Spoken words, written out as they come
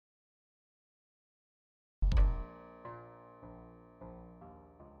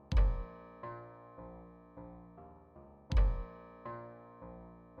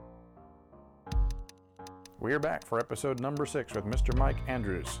We are back for episode number 6 with Mr. Mike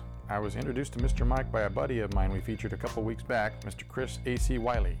Andrews. I was introduced to Mr. Mike by a buddy of mine we featured a couple weeks back, Mr. Chris A.C.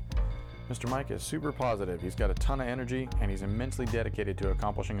 Wiley. Mr. Mike is super positive, he's got a ton of energy, and he's immensely dedicated to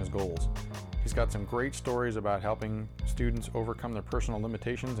accomplishing his goals. He's got some great stories about helping students overcome their personal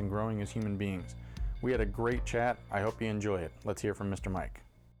limitations and growing as human beings. We had a great chat. I hope you enjoy it. Let's hear from Mr. Mike.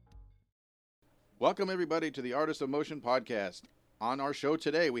 Welcome everybody to the Artist of Motion podcast. On our show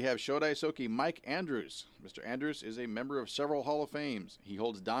today, we have Shodai Soki Mike Andrews. Mr. Andrews is a member of several Hall of Fames. He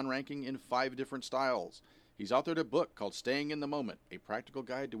holds Dan ranking in 5 different styles. He's authored a book called Staying in the Moment, a practical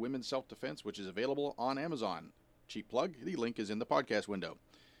guide to women's self-defense, which is available on Amazon. Cheap plug, the link is in the podcast window.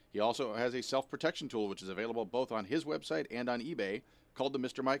 He also has a self-protection tool, which is available both on his website and on eBay, called the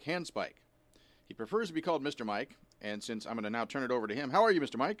Mr. Mike Handspike. He prefers to be called Mr. Mike, and since I'm going to now turn it over to him, how are you,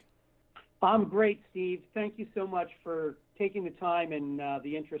 Mr. Mike? I'm great, Steve. Thank you so much for taking the time and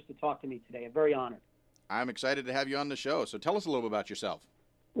the interest to talk to me today. I'm very honored. I'm excited to have you on the show. So tell us a little bit about yourself.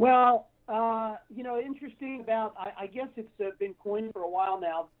 Well, interesting about, I guess it's been coined for a while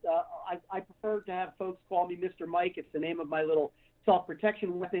now. I prefer to have folks call me Mr. Mike. It's the name of my little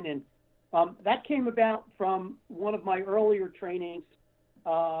self-protection weapon. And that came about from one of my earlier trainings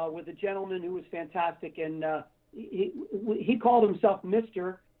with a gentleman who was fantastic. And he called himself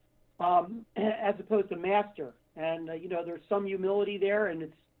Mr. As opposed to master. And, there's some humility there, and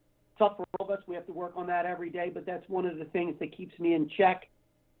it's tough for all of us. We have to work on that every day, but that's one of the things that keeps me in check,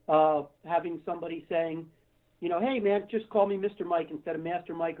 having somebody saying, hey, man, just call me Mr. Mike instead of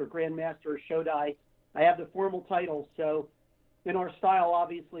Master Mike or Grandmaster or Shodai. I have the formal titles. So in our style,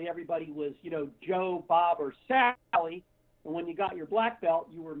 obviously, everybody was, Joe, Bob, or Sally. And when you got your black belt,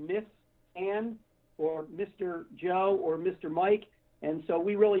 you were Miss Ann or Mr. Joe or Mr. Mike. And so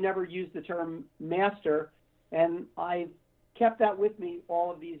we really never used the term master, and I've kept that with me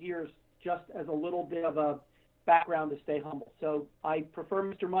all of these years just as a little bit of a background to stay humble. So I prefer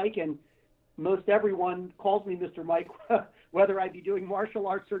Mr. Mike, and most everyone calls me Mr. Mike, whether I be doing martial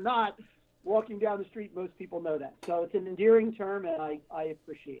arts or not. Walking down the street, most people know that. So it's an endearing term, and I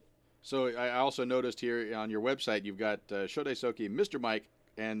appreciate it. So I also noticed here on your website you've got Shodai Soki, Mr. Mike,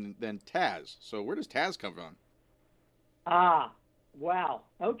 and then Taz. So where does Taz come from? Wow.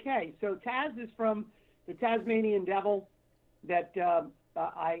 Okay. So Taz is from the Tasmanian Devil. That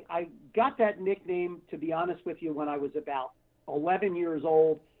I got that nickname, to be honest with you, when I was about 11 years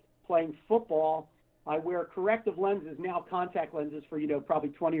old playing football. I wear corrective lenses, now contact lenses, for, probably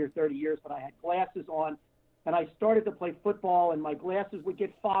 20 or 30 years, but I had glasses on. And I started to play football, and my glasses would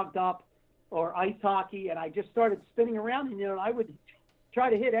get fogged up, or ice hockey, and I just started spinning around. And, I would try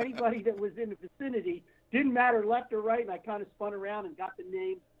to hit anybody that was in the vicinity. Didn't matter left or right, and I kind of spun around and got the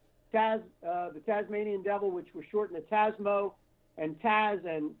name Taz, the Tasmanian Devil, which was shortened to Tasmo, and Taz.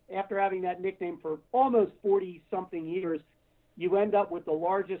 And after having that nickname for almost 40-something years, you end up with the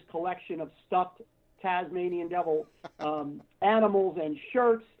largest collection of stuffed Tasmanian Devil animals and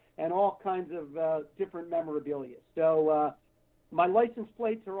shirts and all kinds of different memorabilia. So my license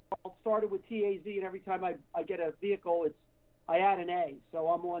plates are all started with TAZ, and every time I get a vehicle, I add an A. So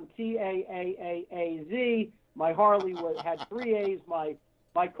I'm on TAAAAZ. My Harley had 3 A's.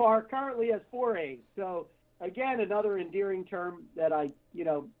 My car currently has 4 A's. So again, another endearing term that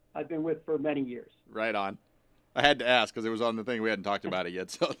I've been with for many years. Right on. I had to ask because it was on the thing. We hadn't talked about it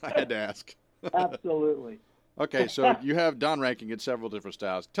yet, so I had to ask. Absolutely. Okay, so you have Dan ranking in several different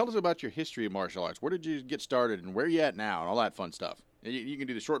styles. Tell us about your history of martial arts. Where did you get started, and where are you at now, and all that fun stuff? You can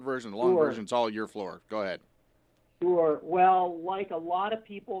do the short version, the long version. It's all your floor. Go ahead. Sure. Well, like a lot of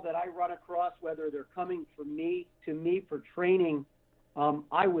people that I run across, whether they're coming to me for training,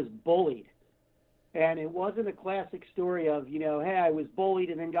 I was bullied. And it wasn't a classic story of, hey, I was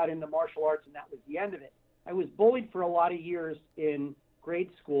bullied and then got into martial arts and that was the end of it. I was bullied for a lot of years in grade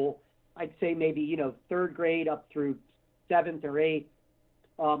school. I'd say maybe, 3rd grade up through 7th or 8th.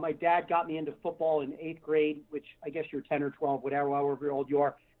 My dad got me into football in 8th grade, which I guess you're 10 or 12, however old you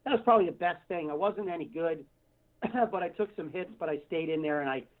are. That was probably the best thing. I wasn't any good. But I took some hits, but I stayed in there, and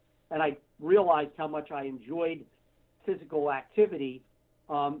I realized how much I enjoyed physical activity.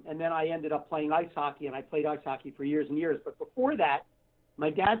 And then I ended up playing ice hockey, and I played ice hockey for years and years. But before that, my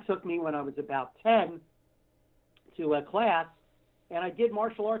dad took me when I was about 10 to a class, and I did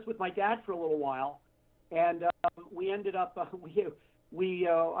martial arts with my dad for a little while. And we ended up, I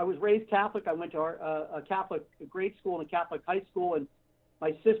was raised Catholic. I went to a Catholic grade school and a Catholic high school, and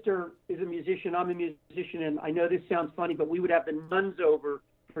my sister is a musician. I'm a musician, and I know this sounds funny, but we would have the nuns over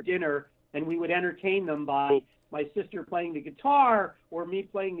for dinner, and we would entertain them by my sister playing the guitar or me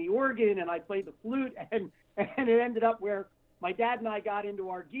playing the organ, and I played the flute, and it ended up where my dad and I got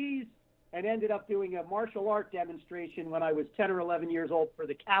into our gis, and ended up doing a martial art demonstration when I was 10 or 11 years old for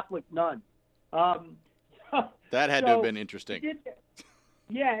the Catholic nun. Um, That had to have been interesting.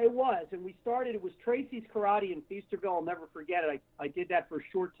 Yeah, it was. And we started, it was Tracy's Karate in Feasterville. I'll never forget it. I did that for a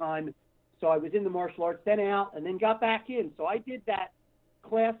short time. So I was in the martial arts, then out, and then got back in. So I did that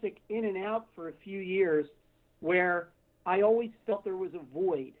classic in and out for a few years where I always felt there was a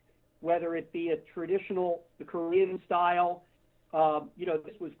void, whether it be a traditional, the Korean style,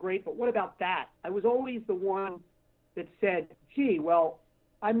 this was great, but what about that? I was always the one that said, gee, well,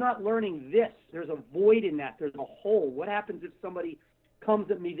 I'm not learning this. There's a void in that. There's a hole. What happens if somebody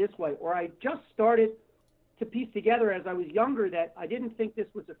comes at me this way? Or I just started to piece together as I was younger that I didn't think this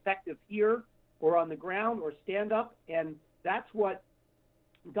was effective here or on the ground or stand up. And that's what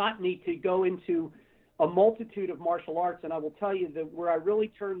got me to go into a multitude of martial arts. And I will tell you that where I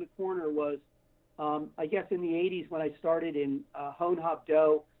really turned the corner was, I guess in the 80s when I started in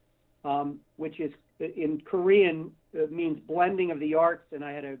Honhap-do, which is in Korean, it means blending of the arts. And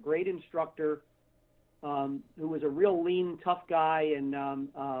I had a great instructor who was a real lean, tough guy and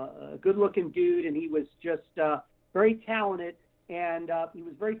a good-looking dude. And he was just very talented, and he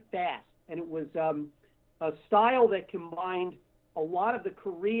was very fast. And it was a style that combined a lot of the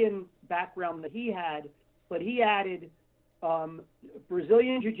Korean background that he had, but he added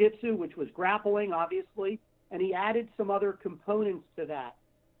Brazilian Jiu-Jitsu, which was grappling, obviously, and he added some other components to that.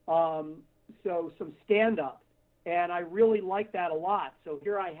 So some stand-up, and I really liked that a lot. So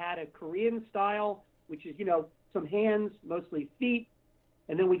here I had a Korean style, which is, some hands, mostly feet,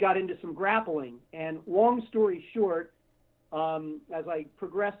 and then we got into some grappling. And long story short, as I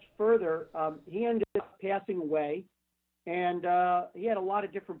progressed further, he ended up passing away. And he had a lot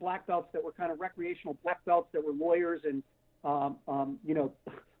of different black belts that were kind of recreational black belts that were lawyers and,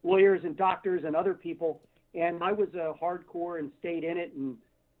 lawyers and doctors and other people. And I was a hardcore and stayed in it and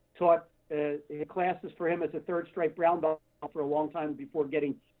taught classes for him as a third stripe brown belt for a long time before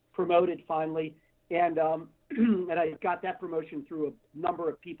getting promoted finally. And and I got that promotion through a number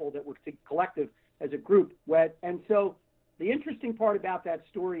of people that were collective as a group. And so the interesting part about that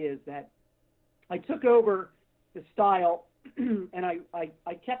story is that I took over the style, and I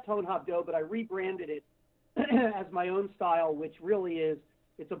kept Honhap-do, but I rebranded it as my own style, which really is,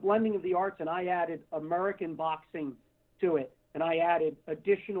 it's a blending of the arts, and I added American boxing to it, and I added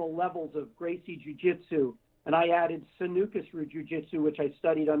additional levels of Gracie Jiu-Jitsu, and I added Sanukisru Jiu-Jitsu, which I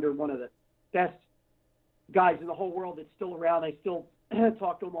studied under one of the best guys in the whole world that's still around. I still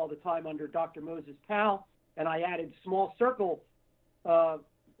talk to him all the time under Dr. Moses Powell, and I added small circle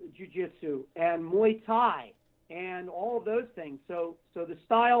Jiu-Jitsu and Muay Thai, and all of those things. So the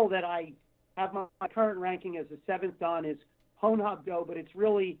style that I have my current ranking as a 7th Dan is Honhap-do, but it's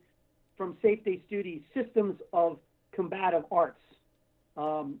really from Safe Day Studios, Systems of Combative Arts.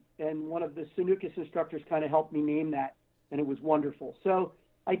 And one of the Sanukis instructors kind of helped me name that, and it was wonderful. So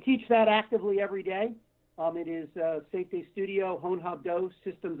I teach that actively every day. It is Safe Day Studio, Honhap-do,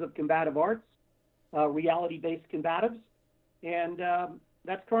 Systems of Combative Arts, reality-based combatives. And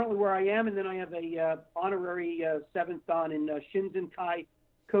that's currently where I am, and then I have a honorary 7th Dan in Shinzen-kai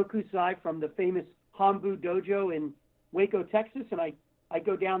Kokusai from the famous Hanbu Dojo in Waco, Texas, and I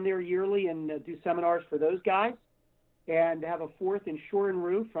go down there yearly and do seminars for those guys, and have a 4th in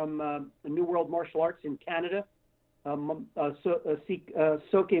Shorin-ryu from New World Martial Arts in Canada.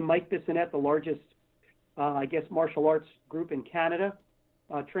 Soke Mike Bissonette, the largest, martial arts group in Canada.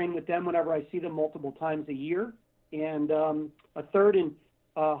 Train with them whenever I see them multiple times a year, and a 3rd in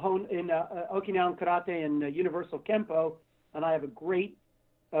Okinawan Karate and Universal Kempo, and I have a great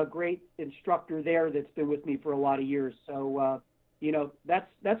instructor there that's been with me for a lot of years. So,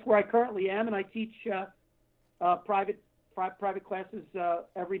 that's where I currently am, and I teach private classes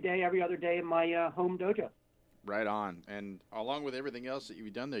every day, every other day in my home dojo. Right on. And along with everything else that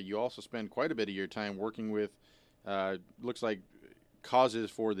you've done there, you also spend quite a bit of your time working with, looks like, causes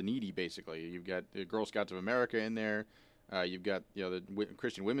for the needy, basically. You've got the Girl Scouts of America in there. You've got the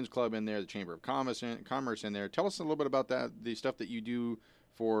Christian Women's Club in there, the Chamber of Commerce in there. Tell us a little bit about that, the stuff that you do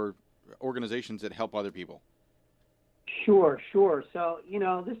for organizations that help other people. Sure. So,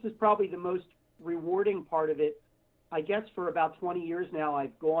 this is probably the most rewarding part of it. I guess for about 20 years now,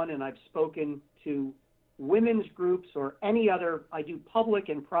 I've gone and I've spoken to women's groups or any other. I do public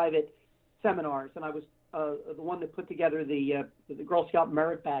and private seminars, and I was the one that put together the Girl Scout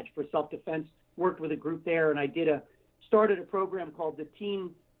Merit Badge for self-defense, worked with a group there, and I started a program called the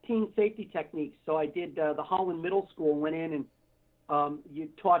Teen Safety Techniques. So I did the Holland Middle School, went in and you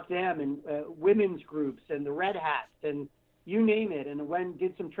taught them, and women's groups and the Red Hats and you name it. And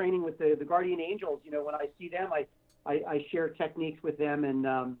did some training with the Guardian Angels. When I see them, I share techniques with them,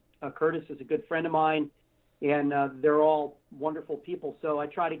 and Curtis is a good friend of mine, and they're all wonderful people. So I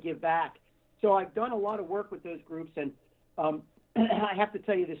try to give back. So I've done a lot of work with those groups, and I have to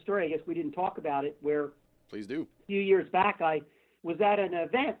tell you this story. I guess we didn't talk about it. Where Please do. a few years back, I was at an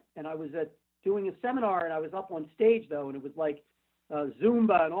event, and I was doing a seminar, and I was up on stage though, and it was like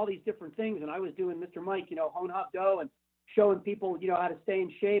Zumba and all these different things, and I was doing Mr. Mike, Hon Hop Do, and showing people, how to stay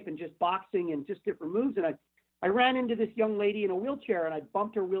in shape and just boxing and just different moves. And I ran into this young lady in a wheelchair, and I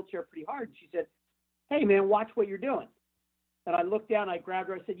bumped her wheelchair pretty hard. And she said, "Hey man, watch what you're doing." And I looked down, I grabbed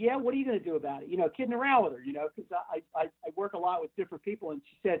her, I said, "Yeah, what are you going to do about it?" Kidding around with her, because I work a lot with different people. And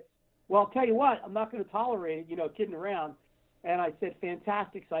she said, "Well, I'll tell you what, I'm not going to tolerate it, kidding around." And I said,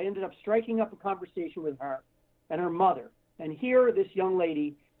 "Fantastic." So I ended up striking up a conversation with her and her mother. And here, this young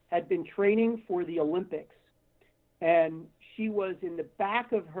lady had been training for the Olympics. And she was in the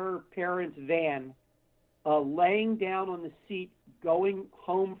back of her parents' van, laying down on the seat, going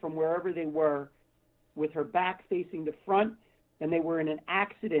home from wherever they were, with her back facing the front. And they were in an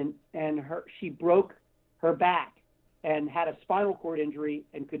accident, and she broke her back and had a spinal cord injury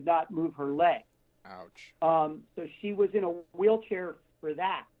and could not move her leg. Ouch. So she was in a wheelchair for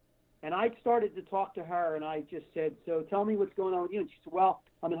that. And I started to talk to her, and I just said, "So tell me what's going on with you." And she said, "Well,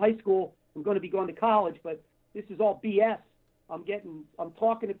 I'm in high school. I'm going to be going to college, but this is all BS. I'm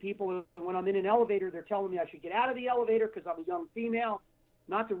talking to people, and when I'm in an elevator, they're telling me I should get out of the elevator because I'm a young female,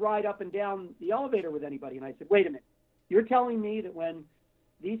 not to ride up and down the elevator with anybody." And I said, "Wait a minute. You're telling me that when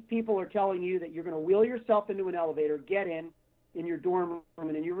these people are telling you that you're going to wheel yourself into an elevator, get in your dorm room,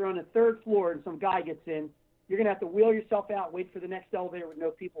 and then you're on the third floor and some guy gets in, you're going to have to wheel yourself out, wait for the next elevator with no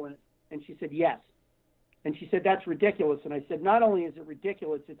people in it?" And she said, "Yes." And she said, "That's ridiculous." And I said, "Not only is it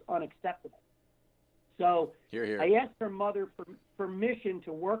ridiculous, it's unacceptable." So Hear, hear. I asked her mother for permission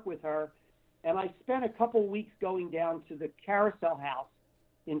to work with her, and I spent a couple weeks going down to the Carousel House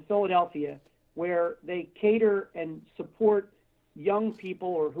in Philadelphia, where they cater and support young people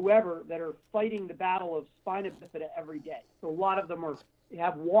or whoever that are fighting the battle of spina bifida every day. So a lot of them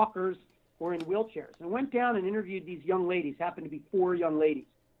have walkers or in wheelchairs. And I went down and interviewed these young ladies, happened to be 4 young ladies,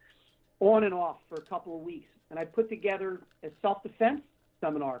 on and off for a couple of weeks. And I put together a self-defense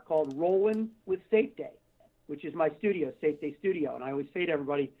seminar called Rollin' with Safe Day, which is my studio, Safe Day Studio. And I always say to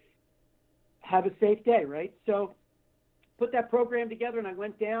everybody, have a safe day, right? So put that program together, and I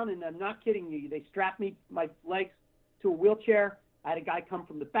went down, and I'm not kidding you. They strapped my legs to a wheelchair. I had a guy come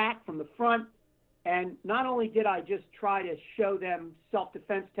from the back, from the front. And not only did I just try to show them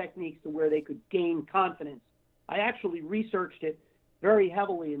self-defense techniques to where they could gain confidence, I actually researched it very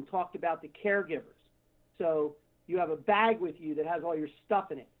heavily and talked about the caregivers. So you have a bag with you that has all your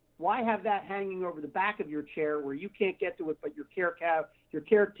stuff in it. Why have that hanging over the back of your chair where you can't get to it, but your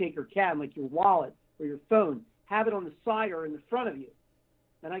caretaker can, like your wallet or your phone? Have it on the side or in the front of you.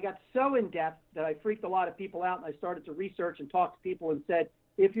 And I got so in-depth that I freaked a lot of people out, and I started to research and talk to people and said,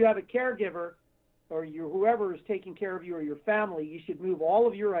 if you have a caregiver or whoever is taking care of you or your family, you should move all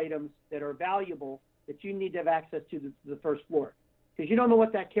of your items that are valuable that you need to have access to the first floor. Because you don't know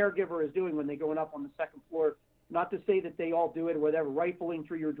what that caregiver is doing when they're going up on the second floor. Not to say that they all do it or whatever, rifling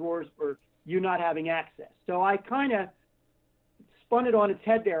through your drawers for you not having access. So I kind of spun it on its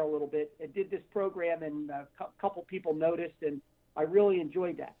head there a little bit. I did this program, and a couple people noticed, and I really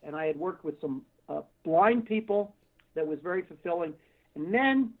enjoyed that. And I had worked with some blind people that was very fulfilling. And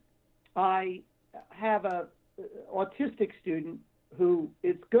then I have a autistic student who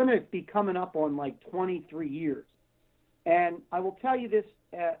is going to be coming up on like 23 years. And I will tell you this,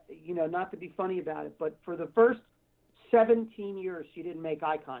 not to be funny about it, but for the first 17 years, she didn't make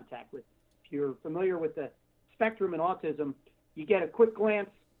eye contact with me. If you're familiar with the spectrum in autism, you get a quick glance,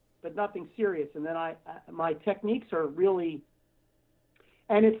 but nothing serious. And then my techniques are really,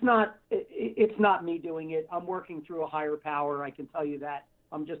 and it's not me doing it. I'm working through a higher power. I can tell you that.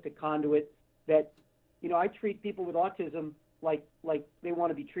 I'm just a conduit that, I treat people with autism like they want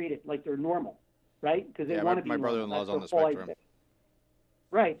to be treated, like they're normal, right? Because they want to be my normal. brother-in-law's That's on the the whole spectrum. idea.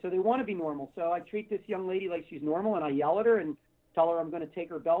 Right, so they want to be normal. So I treat this young lady like she's normal, and I yell at her and tell her I'm going to take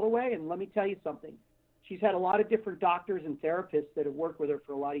her belt away. And let me tell you something. She's had a lot of different doctors and therapists that have worked with her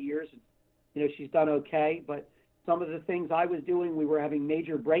for a lot of years. And, she's done okay. But some of the things I was doing, we were having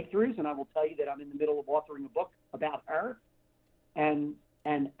major breakthroughs. And I will tell you that I'm in the middle of authoring a book about her and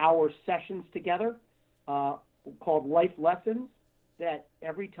our sessions together called Life Lessons, that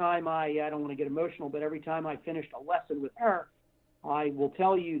every time I don't want to get emotional, but every time I finished a lesson with her, I will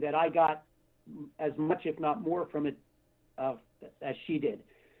tell you that I got as much, if not more, from it as she did,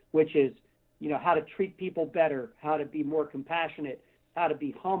 which is, how to treat people better, how to be more compassionate, how to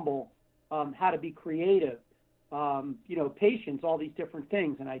be humble, how to be creative, patience, all these different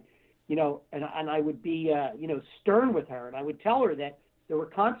things. And and I would be, stern with her, and I would tell her that there were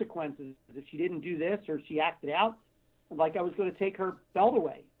consequences if she didn't do this or she acted out, like I was going to take her belt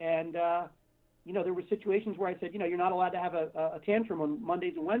away. And, there were situations where I said, you're not allowed to have a tantrum on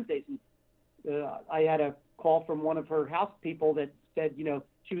Mondays and Wednesdays. And I had a call from one of her house people that said,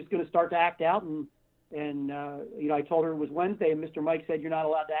 she was going to start to act out. And I told her it was Wednesday, and Mr. Mike said, you're not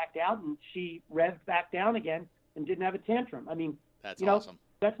allowed to act out. And she revved back down again and didn't have a tantrum. I mean, that's awesome.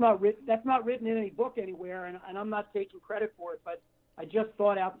 That's not written in any book anywhere, and I'm not taking credit for it, but I just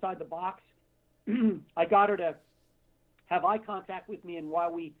thought outside the box. I got her to have eye contact with me, and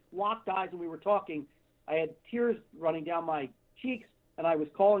while we locked eyes and we were talking, I had tears running down my cheeks, and I was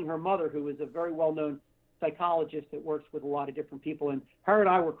calling her mother, who is a very well-known psychologist that works with a lot of different people, and her and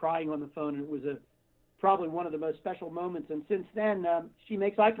I were crying on the phone, and it was probably one of the most special moments. And since then, she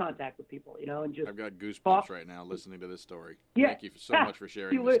makes eye contact with people, and just I've got goosebumps right now listening to this story. Yeah. Thank you so much for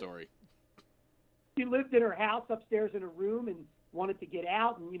sharing the story. She lived in her house upstairs in a room and wanted to get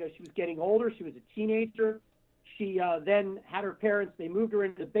out, and she was getting older. She was a teenager. She then had her parents. They moved her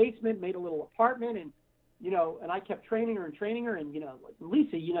into the basement, made a little apartment, and and I kept training her, and like,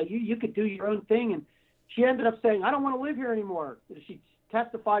 Lisa, you could do your own thing. And she ended up saying, I don't want to live here anymore. She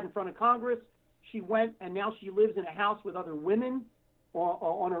testified in front of Congress. She went, and now she lives in a house with other women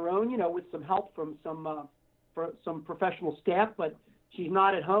on her own, with some help from some professional staff, but she's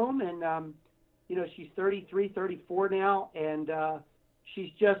not at home. And she's 33, 34 now, and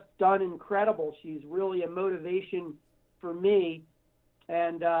she's just done incredible. She's really a motivation for me.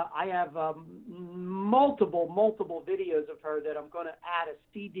 And I have multiple videos of her that I'm going to add a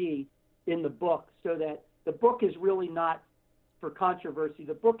CD in the book, so that the book is really not for controversy.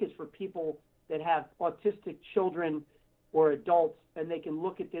 The book is for people that have autistic children or adults, and they can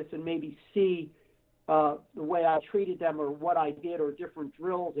look at this and maybe see the way I treated them or what I did or different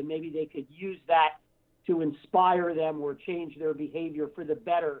drills, and maybe they could use that to inspire them or change their behavior for the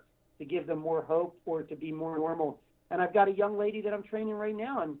better, to give them more hope or to be more normal. And I've got a young lady that I'm training right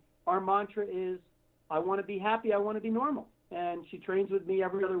now, and our mantra is, I want to be happy, I want to be normal. And she trains with me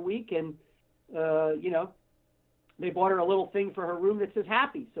every other week, and, they bought her a little thing for her room that says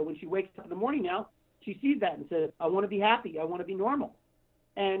happy. So when she wakes up in the morning now, she sees that and says, I want to be happy, I want to be normal.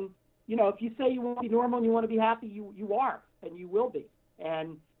 And, if you say you want to be normal and you want to be happy, you are, and you will be.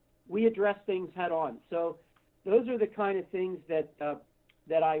 And we address things head on. So those are the kind of things that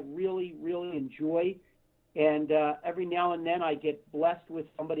I really, really enjoy. And every now and then I get blessed with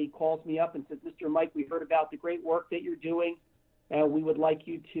somebody calls me up and says, Mr. Mike, we heard about the great work that you're doing. We would like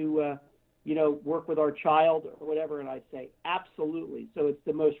you to, work with our child or whatever. And I say, absolutely. So it's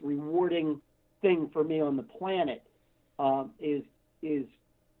the most rewarding thing for me on the planet, is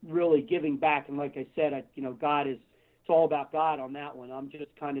really giving back. And like I said, God is, it's all about God on that one. I'm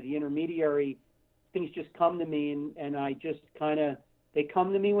just kind of the intermediary. Things just come to me, and I just they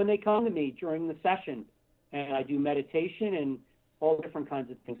come to me when they come to me during the session. And I do meditation and all different kinds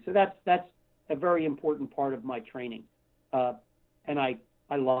of things. So that's a very important part of my training. And I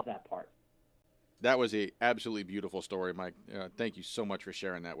love that part. That was a absolutely beautiful story, Mike. Thank you so much for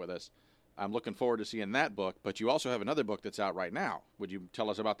sharing that with us. I'm looking forward to seeing that book, but you also have another book that's out right now. Would you tell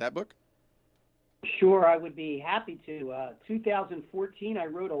us about that book? Sure, I would be happy to. 2014, I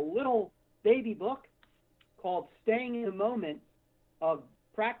wrote a little baby book called Staying in the Moment, a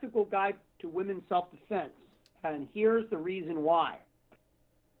practical guide to women's self-defense. And here's the reason why.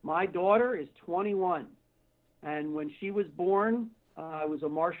 My daughter is 21, and when she was born, I was a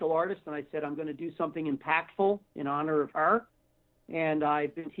martial artist, and I said, I'm going to do something impactful in honor of her. And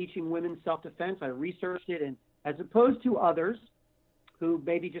I've been teaching women's self-defense. I researched it, and as opposed to others who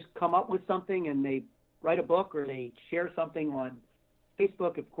maybe just come up with something and they write a book or they share something on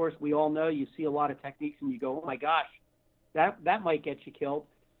Facebook, of course, we all know you see a lot of techniques and you go, oh my gosh, that might get you killed.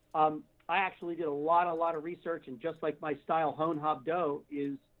 I actually did a lot of research, and just like my style, Hone Hab Do,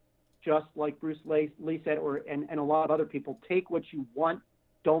 is just like Bruce Lee said, and a lot of other people, take what you want,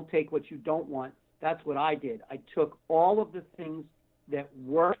 don't take what you don't want. That's what I did. I took all of the things that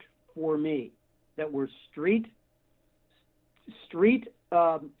worked for me, that were street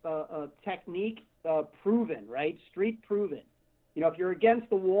technique proven, right? Street proven. If you're against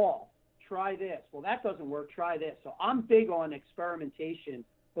the wall, try this. Well, that doesn't work. Try this. So I'm big on experimentation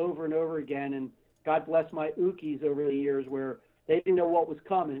over and over again. And God bless my Ukis over the years, where they didn't know what was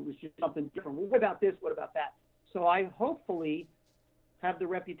coming. It was just something different. Well, what about this? What about that? So I hopefully have the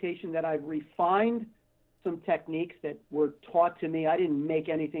reputation that I've refined some techniques that were taught to me. I didn't make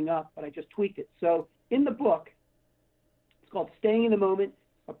anything up, but I just tweaked it. So in the book, it's called Staying in the Moment,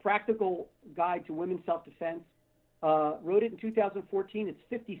 a practical guide to women's self-defense. Wrote it in 2014. It's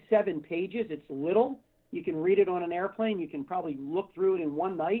 57 pages. It's little. You can read it on an airplane. You can probably look through it in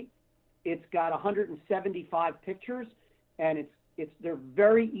one night. It's got 175 pictures, and they're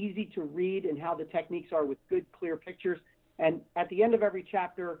very easy to read and how the techniques are with good, clear pictures. And at the end of every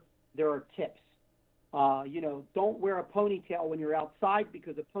chapter, there are tips. Don't wear a ponytail when you're outside,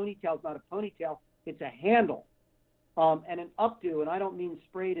 because a ponytail is not a ponytail. It's a handle. And an updo, and I don't mean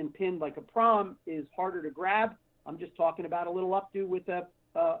sprayed and pinned like a prom, is harder to grab. I'm just talking about a little updo with a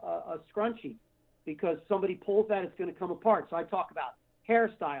scrunchie, because somebody pulls that, it's going to come apart. So I talk about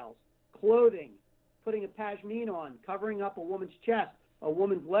hairstyles, clothing, putting a pashmine on, covering up a woman's chest, a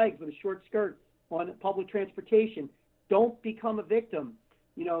woman's legs with a short skirt on public transportation. Don't become a victim.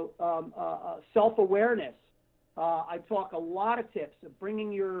 Self-awareness. I talk a lot of tips of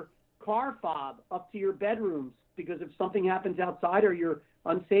bringing your car fob up to your bedrooms, because if something happens outside or you're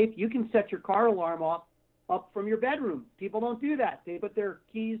unsafe, you can set your car alarm off up from your bedroom. People don't do that. They put their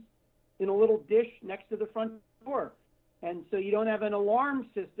keys in a little dish next to the front door. And so you don't have an alarm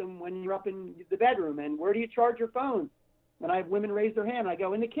system when you're up in the bedroom. And where do you charge your phone? And I have women raise their hand. I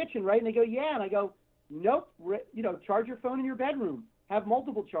go, in the kitchen, right? And they go, yeah. And I go, nope. Charge your phone in your bedroom. Have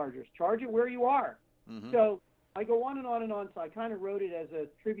multiple chargers. Charge it where you are. Mm-hmm. So I go on and on and on. So I kind of wrote it as a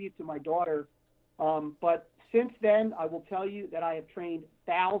tribute to my daughter. But since then, I will tell you that I have trained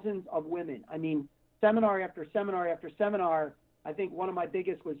thousands of women. I mean, seminar after seminar after seminar. I think one of my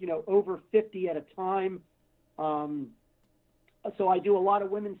biggest was, over 50 at a time. So I do a lot of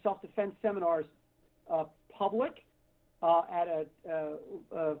women's self-defense seminars, public, at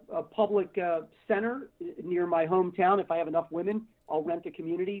a public center near my hometown. If I have enough women, I'll rent a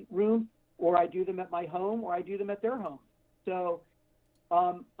community room, or I do them at my home, or I do them at their home. So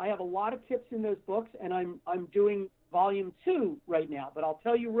I have a lot of tips in those books, and I'm doing volume 2 right now. But I'll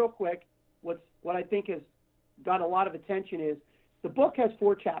tell you real quick what I think has got a lot of attention is the book has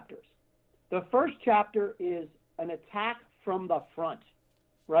 4 chapters. The first chapter is an attack from the front,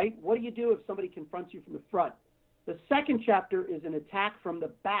 right? What do you do if somebody confronts you from the front? The second chapter is an attack from the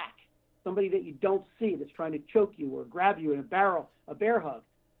back, somebody that you don't see that's trying to choke you or grab you in a bear hug.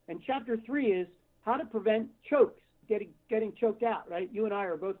 And chapter 3 is how to prevent chokes, getting choked out, right? You and I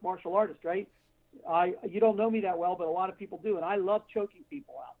are both martial artists, right? You don't know me that well, but a lot of people do, and I love choking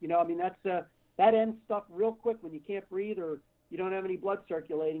people out. That ends stuff real quick when you can't breathe or you don't have any blood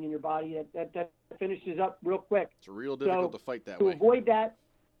circulating in your body. That finishes up real quick. It's real difficult to fight that way. To avoid that,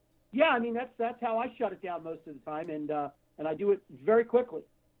 that's how I shut it down most of the time, and I do it very quickly.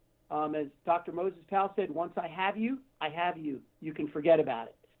 As Dr. Moses Powell said, once I have you, I have you. You can forget about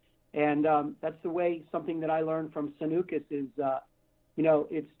it. And that's the way something that I learned from Sanukis is,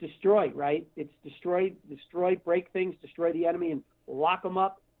 it's destroy, right? It's destroy, break things, destroy the enemy, and lock them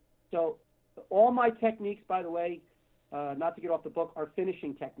up. So all my techniques, by the way, not to get off the book, are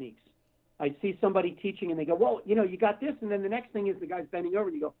finishing techniques. I see somebody teaching and they go, well, you got this. And then the next thing is the guy's bending over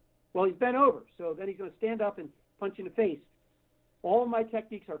and you go, well, he's bent over. So then he's going to stand up and punch in the face. All of my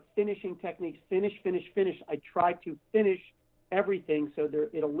techniques are finishing techniques. Finish, finish, finish. I try to finish everything so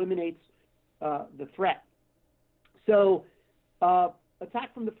it eliminates the threat. So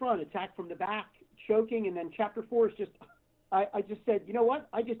attack from the front, attack from the back, choking. And then chapter 4 is just, I just said, you know what?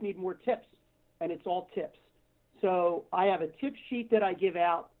 I just need more tips. And it's all tips. So I have a tip sheet that I give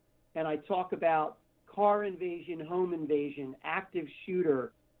out, and I talk about car invasion, home invasion, active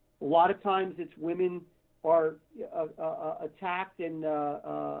shooter. A lot of times it's women are attacked and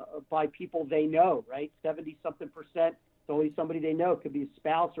by people they know, right? 70-something%. It's always somebody they know. It could be a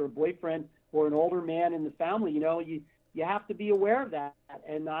spouse or a boyfriend or an older man in the family. You have to be aware of that.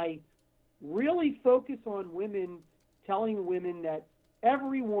 And I really focus on women, telling women that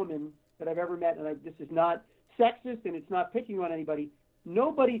every woman that I've ever met, and this is not sexist and it's not picking on anybody,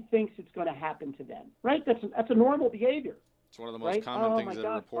 nobody thinks it's going to happen to them, right? That's a normal behavior. It's one of the most common things that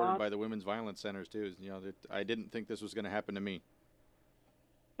are reported by the women's violence centers too. Is that I didn't think this was going to happen to me.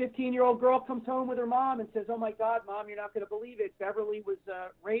 15-year-old girl comes home with her mom and says, "Oh my God, Mom, you're not going to believe it. Beverly was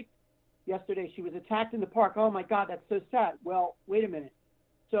raped yesterday. She was attacked in the park. Oh my God, that's so sad." Well, wait a minute.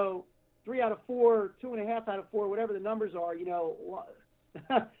 So 3 out of 4, 2.5 out of 4, whatever the numbers are,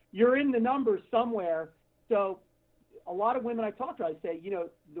 you're in the numbers somewhere. So a lot of women I talk to, I say,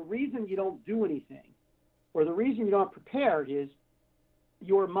 the reason you don't do anything or the reason you're not prepared is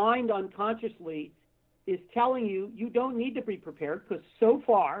your mind unconsciously is telling you you don't need to be prepared because so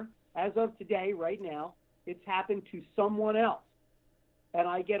far, as of today, right now, it's happened to someone else. And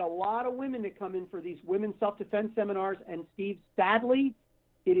I get a lot of women that come in for these women's self-defense seminars, and Steve, sadly,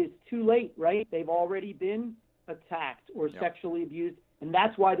 it is too late, right? They've already been attacked or sexually abused, and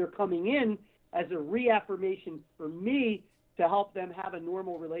that's why they're coming in as a reaffirmation for me to help them have a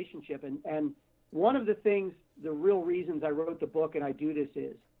normal relationship. And one of the things, the real reasons I wrote the book and I do this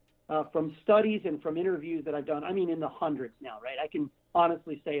is from studies and from interviews that I've done, I mean, in the hundreds now, right? I can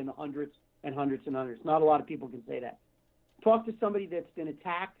honestly say in the hundreds and hundreds and hundreds. Not a lot of people can say that. Talk to somebody that's been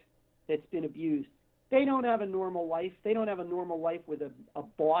attacked, that's been abused. They don't have a normal life. They don't have a normal life with a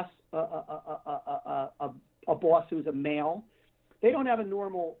boss, a boss who's a male. They don't have a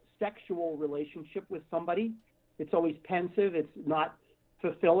normal sexual relationship with somebody. It's always pensive. It's not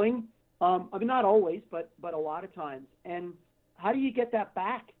fulfilling. I mean, not always, but a lot of times. And how do you get that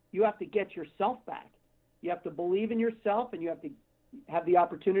back? You have to get yourself back. You have to believe in yourself, and you have to have the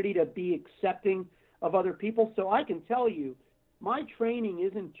opportunity to be accepting of other people. So I can tell you, my training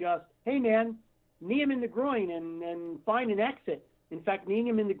isn't just, hey, man, knee him in the groin and find an exit. In fact, kneeing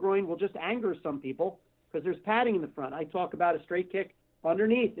him in the groin will just anger some people because there's padding in the front. I talk about a straight kick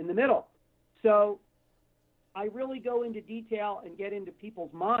underneath, in the middle. So I really go into detail and get into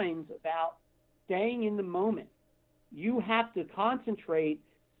people's minds about staying in the moment. You have to concentrate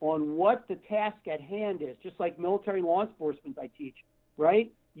on what the task at hand is, just like military law enforcement I teach,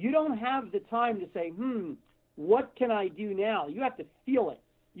 right? You don't have the time to say, what can I do now? You have to feel it.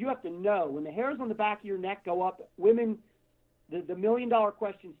 You have to know. When the hairs on the back of your neck go up, women, the $1,000,000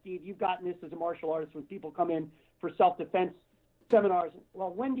 question, Steve, you've gotten this as a martial artist when people come in for self-defense seminars.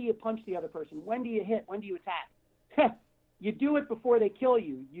 Well, when do you punch the other person? When do you hit? When do you attack? You do it before they kill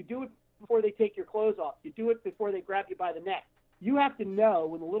you. You do it before they take your clothes off. You do it before they grab you by the neck. You have to know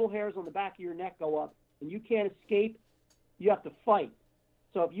when the little hairs on the back of your neck go up and you can't escape, you have to fight.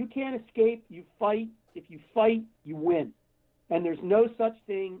 So if you can't escape, you fight. If you fight, you win. And there's no such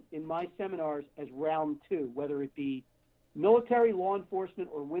thing in my seminars as round 2, whether it be military, law enforcement,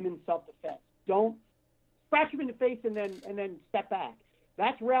 or women's self-defense. Don't scratch them in the face and then step back.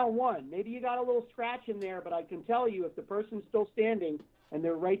 That's round 1. Maybe you got a little scratch in there, but I can tell you if the person's still standing and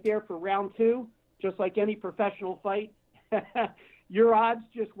they're right there for round 2, just like any professional fight, your odds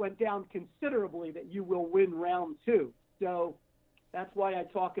just went down considerably that you will win round 2. So that's why I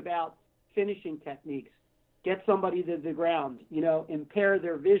talk about finishing techniques. Get somebody to the ground, impair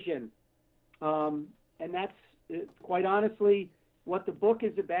their vision. And that's quite honestly what the book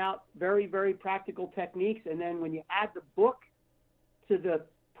is about, very, very practical techniques. And then when you add the book to the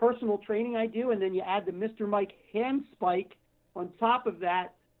personal training I do, and then you add the Mr. Mike hand spike on top of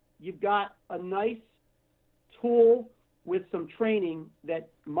that, you've got a nice tool with some training that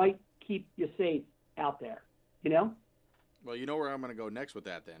might keep you safe out there, Well, you know where I'm going to go next with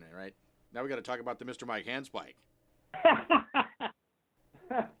that then, right? Now we got to talk about the Mr. Mike hand spike.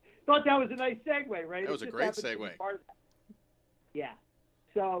 Thought that was a nice segue, right? That was a great segue. Yeah.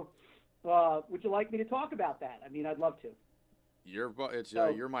 So, would you like me to talk about that? I mean, I'd love to. It's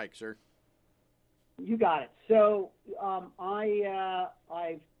your mic, sir. You got it. So,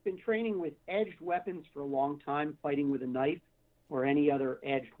 I've been training with edged weapons for a long time, fighting with a knife or any other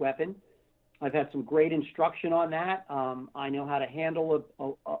edged weapon. I've had some great instruction on that. I know how to handle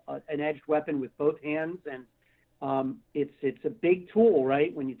an edged weapon with both hands, and it's a big tool,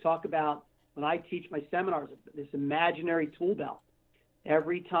 right? When you talk about, when I teach my seminars, this imaginary tool belt.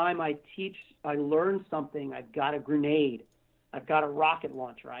 Every time I teach, I learn something. I've got a grenade. I've got a rocket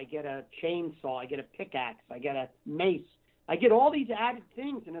launcher. I get a chainsaw. I get a pickaxe. I get a mace. I get all these added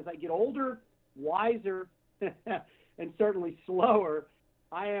things, and as I get older, wiser, and certainly slower,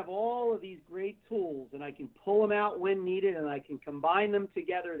 I have all of these great tools, and I can pull them out when needed, and I can combine them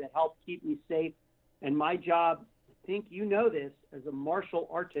together to help keep me safe. And my job, I think you know this, as a martial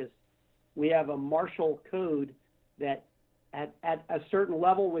artist, we have a martial code that at a certain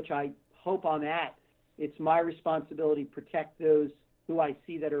level, which I hope I'm at, it's my responsibility to protect those who I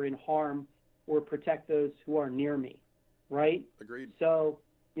see that are in harm or protect those who are near me, right? Agreed. So,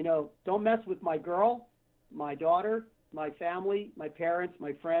 don't mess with my girl, my daughter, my family, my parents,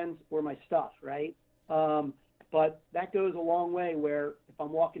 my friends, or my stuff, right? But that goes a long way where if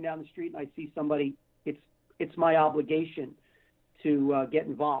I'm walking down the street and I see somebody, it's my obligation to get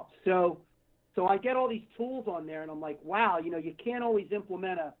involved. So I get all these tools on there, and I'm like, wow, you can't always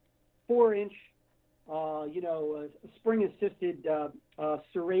implement a 4-inch, a spring-assisted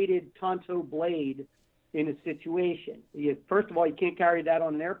serrated Tonto blade in a situation. First of all, you can't carry that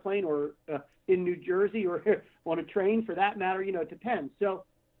on an airplane or in New Jersey or on a train for that matter. It depends. So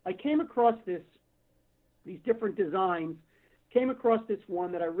I came across these different designs, came across this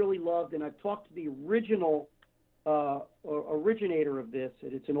one that I really loved, and I've talked to the original originator of this.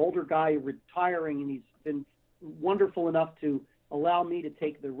 And it's an older guy retiring, and he's been wonderful enough to allow me to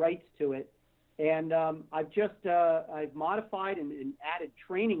take the rights to it. And I've modified and added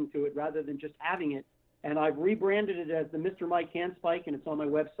training to it rather than just having it. And I've rebranded it as the Mr. Mike Hand Spike, and it's on my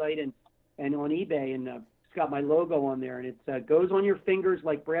website and on eBay, and it's got my logo on there. And it goes on your fingers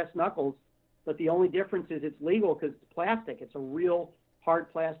like brass knuckles, but the only difference is it's legal because it's plastic. It's a real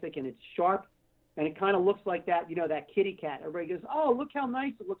hard plastic, and it's sharp, and it kind of looks like that, that kitty cat. Everybody goes, oh, look how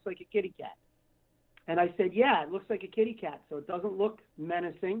nice it looks like a kitty cat. And I said, yeah, it looks like a kitty cat, so it doesn't look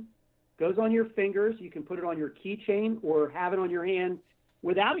menacing. Goes on your fingers. You can put it on your keychain or have it on your hand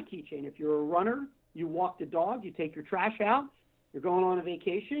without a keychain. If you're a runner, you walk the dog, you take your trash out, you're going on a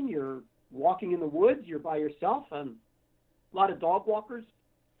vacation, you're walking in the woods, you're by yourself. A lot of dog walkers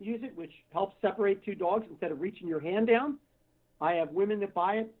use it, which helps separate two dogs instead of reaching your hand down. I have women that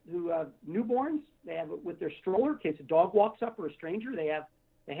buy it who have newborns. They have it with their stroller in case a dog walks up or a stranger. They have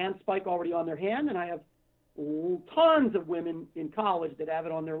the hand spike already on their hand, and I have tons of women in college that have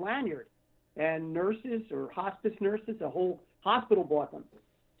it on their lanyard. And nurses or hospice nurses, a whole hospital bought them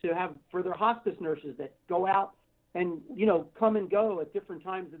to have for their hospice nurses that go out and, come and go at different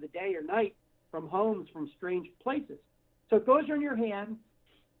times of the day or night from homes, from strange places. So it goes on your hand,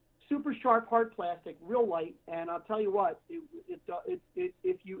 super sharp, hard plastic, real light. And I'll tell you what,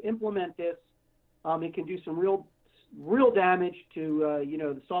 if you implement this, it can do some real damage to,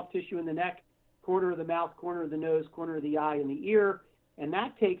 the soft tissue in the neck, corner of the mouth, corner of the nose, corner of the eye, and the ear. And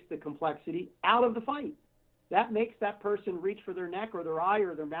that takes the complexity out of the fight. That makes that person reach for their neck or their eye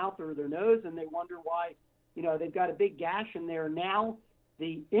or their mouth or their nose, and they wonder why, they've got a big gash in there. Now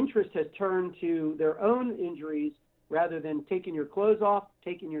the interest has turned to their own injuries rather than taking your clothes off,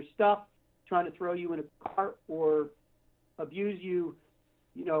 taking your stuff, trying to throw you in a car or abuse you,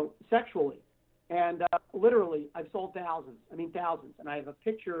 sexually. And literally, I've sold thousands. And I have a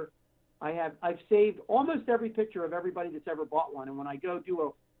picture. I've saved almost every picture of everybody that's ever bought one. And when I go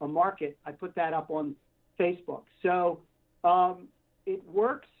do a market, I put that up on Facebook. So it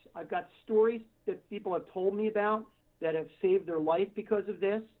works. I've got stories that people have told me about that have saved their life because of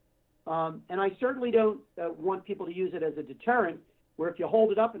this. And I certainly don't want people to use it as a deterrent, where if you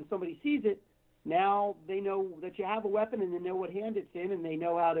hold it up and somebody sees it, now they know that you have a weapon and they know what hand it's in, and they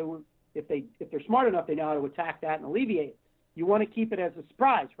know how to, if they're smart enough, they know how to attack that and alleviate it. You want to keep it as a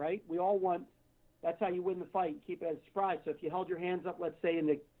surprise, right? We all want, that's how you win the fight, keep it as a surprise. So if you held your hands up, let's say in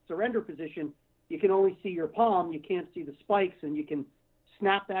the surrender position, you can only see your palm, you can't see the spikes, and you can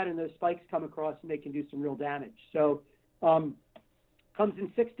snap that and those spikes come across and they can do some real damage. So comes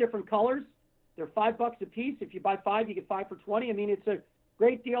in 6 different colors. They're $5 a piece. If you buy 5, you get 5 for 20. It's a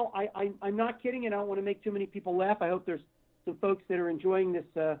great deal. I'm not kidding, and I don't want to make too many people laugh. I hope there's some folks that are enjoying this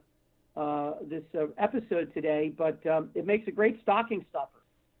episode today, but it makes a great stocking stuffer.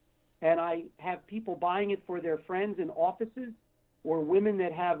 And I have people buying it for their friends in offices, or women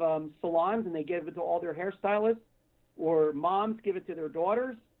that have salons and they give it to all their hairstylists, or moms give it to their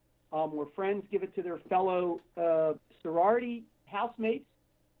daughters, or friends give it to their fellow sorority housemates.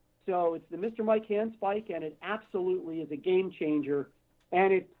 So it's the Mr. Mike Hand Spike, and it absolutely is a game changer.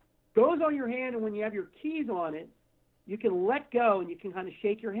 And it goes on your hand, and when you have your keys on it, you can let go and you can kind of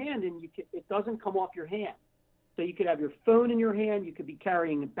shake your hand, and it doesn't come off your hand. So you could have your phone in your hand, you could be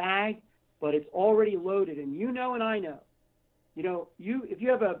carrying a bag, but it's already loaded. And and I know, if you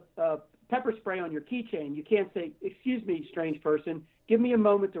have a pepper spray on your keychain, you can't say, "Excuse me, strange person, give me a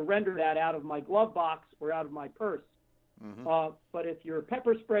moment to render that out of my glove box or out of my purse." Mm-hmm. But if your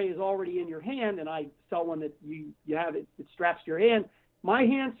pepper spray is already in your hand, and I sell one that you have it straps to your hand, my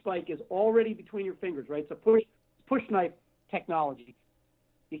hand spike is already between your fingers, right? It's a push knife technology.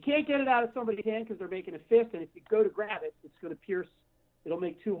 You can't get it out of somebody's hand because they're making a fist, and if you go to grab it, it's going to pierce. It'll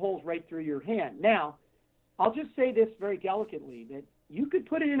make 2 holes right through your hand. Now, I'll just say this very delicately, that you could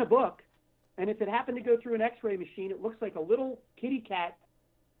put it in a book, and if it happened to go through an x-ray machine, it looks like a little kitty cat,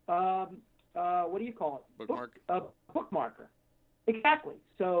 what do you call it? Bookmarker. Exactly.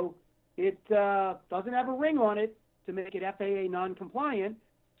 So it doesn't have a ring on it to make it FAA non-compliant,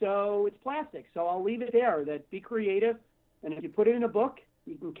 so it's plastic. So I'll leave it there, that be creative, and if you put it in a book,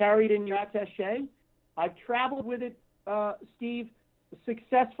 you can carry it in your attaché. I've traveled with it, Steve,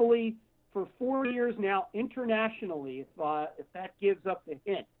 successfully for 4 years now internationally, if that gives up the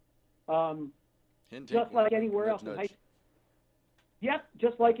hint. Just like anywhere else in high school. Yep,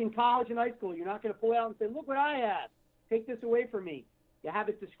 just like in college and high school, you're not going to pull out and say, "Look what I have. Take this away from me." You have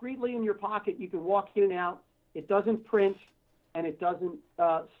it discreetly in your pocket. You can walk in and out. It doesn't print, and it doesn't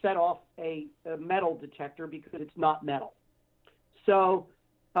set off a metal detector because it's not metal. So,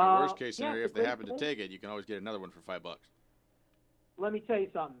 worst case scenario, if they happen to take it, you can always get another one for $5. Let me tell you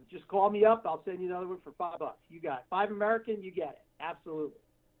something. Just call me up. I'll send you another one for $5. You got it. $5 American, you get it. Absolutely.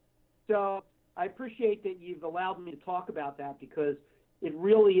 So I appreciate that you've allowed me to talk about that, because it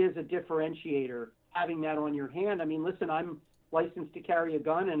really is a differentiator having that on your hand. I mean, listen, I'm licensed to carry a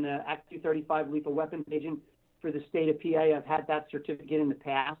gun and an Act 235 lethal weapons agent for the state of PA. I've had that certificate in the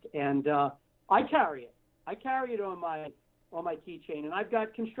past, and I carry it. I carry it on my keychain, and I've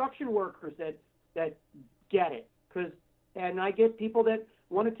got construction workers that get it, and I get people that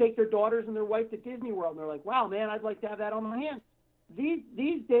want to take their daughters and their wife to Disney World, and they're like, "Wow, man, I'd like to have that on my hand."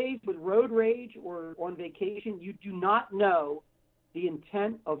 These days, with road rage or on vacation, you do not know the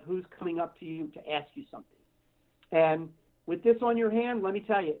intent of who's coming up to you to ask you something. And with this on your hand, let me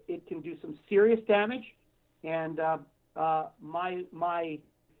tell you, it can do some serious damage. And my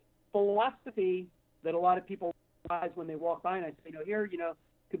philosophy that a lot of people realize when they walk by, and I say, here,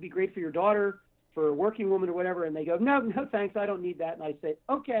 could be great for your daughter, for a working woman or whatever, and they go, no, thanks, I don't need that. And I say,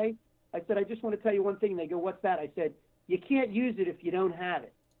 okay. I said, I just want to tell you one thing. And they go, what's that? I said, you can't use it if you don't have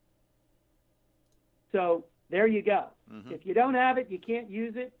it. So there you go. Mm-hmm. If you don't have it, you can't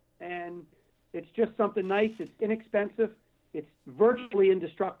use it, and it's just something nice. It's inexpensive. It's virtually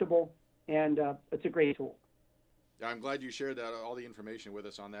indestructible, and it's a great tool. Yeah, I'm glad you shared that, all the information with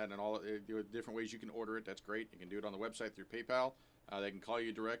us on that, and all the different ways you can order it. That's great. You can do it on the website through PayPal. They can call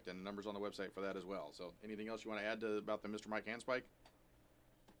you direct, and numbers on the website for that as well. So anything else you want to add about the Mr. Mike Handspike?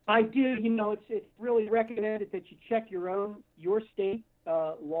 I do. It's really recommended that you check your state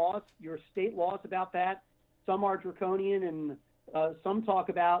laws, about that. Some are draconian, and some talk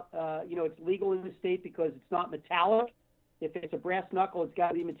about, it's legal in the state because it's not metallic. If it's a brass knuckle, it's got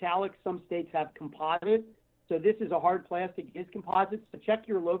to be metallic. Some states have composite. So this is a hard plastic, it is composite. So check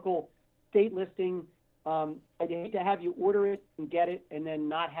your local state listing. I'd hate to have you order it and get it and then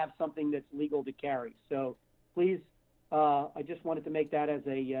not have something that's legal to carry. So please, I just wanted to make that as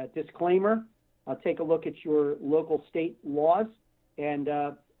a disclaimer. Take a look at your local state laws and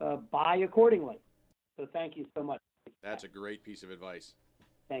buy accordingly. So thank you so much. That's a great piece of advice.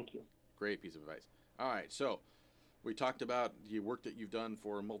 Thank you. Great piece of advice. All right, so we talked about the work that you've done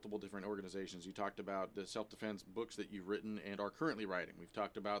for multiple different organizations. You talked about the self-defense books that you've written and are currently writing. We've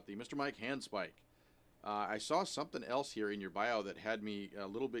talked about the Mr. Mike Handspike. I saw something else here in your bio that had me a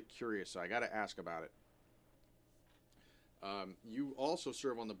little bit curious, so I got to ask about it. You also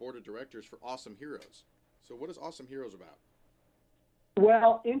serve on the board of directors for Awesome Heroes. So what is Awesome Heroes about?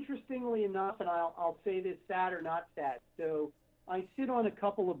 Well, interestingly enough, and I'll say this sad or not sad. So I sit on a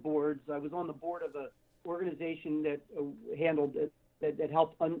couple of boards. I was on the board of a organization that handled that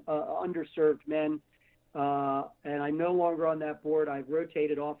helped underserved men, and I'm no longer on that board. I've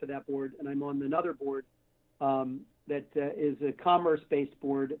rotated off of that board, and I'm on another board that is a commerce-based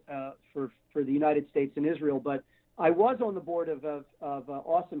board for the United States and Israel. But I was on the board of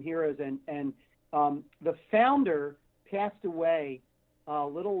Awesome Heroes, and the founder passed away a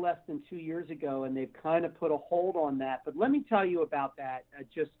little less than 2 years ago, and they've kind of put a hold on that. But let me tell you about that.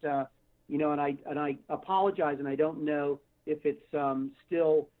 And I apologize, and I don't know if it's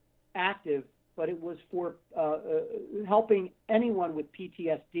still active, but it was for helping anyone with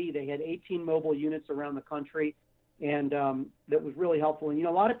PTSD. They had 18 mobile units around the country, and that was really helpful. And,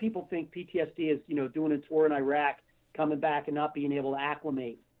 a lot of people think PTSD is, doing a tour in Iraq, coming back and not being able to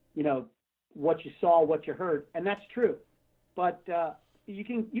acclimate, what you saw, what you heard, and that's true. But you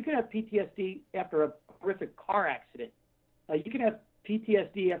can have PTSD after a horrific car accident. You can have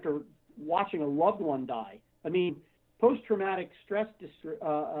PTSD after watching a loved one die. I mean, post-traumatic stress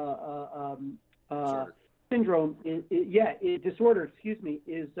syndrome, disorder,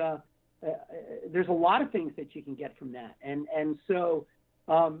 is there's a lot of things that you can get from that. And so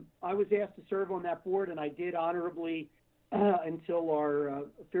I was asked to serve on that board, and I did honorably until our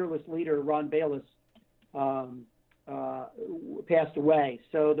fearless leader, Ron Bayless, passed away.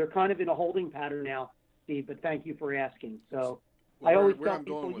 So they're kind of in a holding pattern now, Steve, but thank you for asking. So well, I always where tell I'm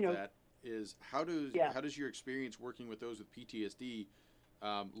people, going with that is how does your experience working with those with PTSD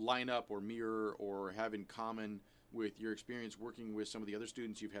line up or mirror or have in common with your experience working with some of the other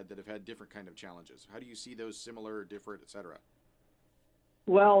students you've had that have had different kind of challenges? How do you see those similar, different, et cetera?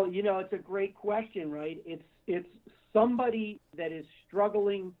 Well, it's a great question, right? It's somebody that is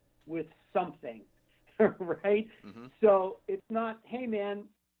struggling with something, right? Mm-hmm. So it's not, hey man,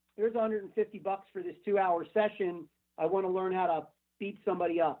 here's $150 for this 2-hour session. I want to learn how to beat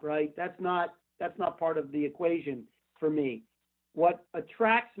somebody up, right? That's not part of the equation for me. What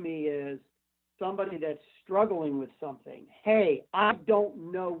attracts me is somebody that's struggling with something. Hey, I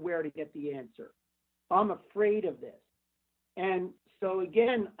don't know where to get the answer. I'm afraid of this. And so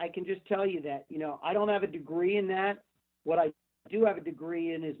again, I can just tell you that, I don't have a degree in that. What I do have a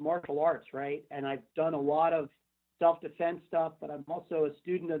degree in is martial arts, right? And I've done a lot of self-defense stuff, but I'm also a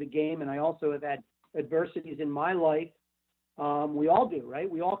student of the game, and I also have had adversities in my life. We all do, right?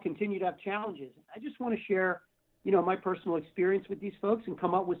 We all continue to have challenges. I just want to share, my personal experience with these folks and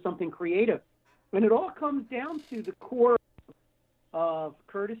come up with something creative. And it all comes down to the core of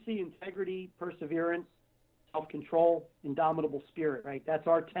courtesy, integrity, perseverance, self-control, indomitable spirit, right? That's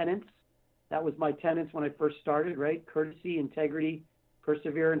our tenets. That was my tenets when I first started, right? Courtesy, integrity,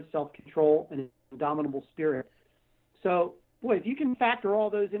 perseverance, self-control, and indomitable spirit. So, boy, if you can factor all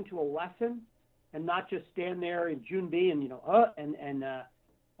those into a lesson and not just stand there in June B and,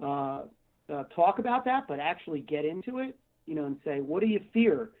 talk about that, but actually get into it, and say, what do you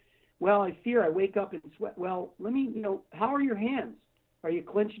fear? Well, I fear I wake up and sweat. Well, how are your hands? Are you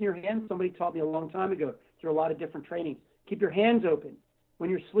clenching your hands? Somebody taught me a long time ago through a lot of different trainings. Keep your hands open when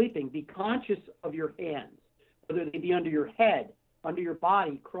you're sleeping. Be conscious of your hands, whether they be under your head, under your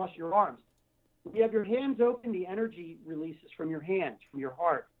body, cross your arms. When you have your hands open, the energy releases from your hands, from your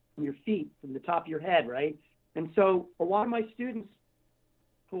heart, from your feet, from the top of your head, right? And so a lot of my students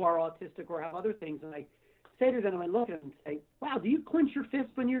who are autistic or have other things, and I say to them, I look at them and say, wow, do you clench your fist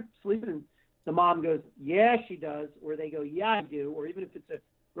when you're sleeping? And the mom goes, yeah, she does. Or they go, yeah, I do. Or even if it's a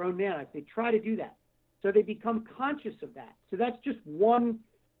grown man, I say, try to do that. So they become conscious of that. So that's just one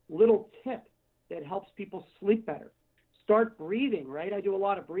little tip that helps people sleep better. Start breathing, right? I do a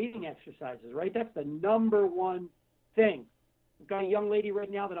lot of breathing exercises, right? That's the number one thing. I've got a young lady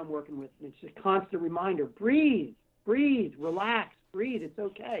right now that I'm working with, and it's a constant reminder, breathe, relax, breathe. It's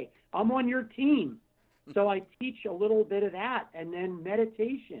okay. I'm on your team. So I teach a little bit of that, and then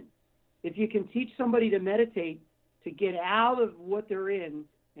meditation. If you can teach somebody to meditate, to get out of what they're in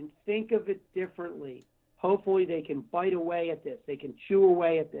and think of it differently, hopefully they can bite away at this. They can chew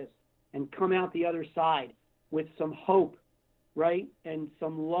away at this and come out the other side with some hope, right? And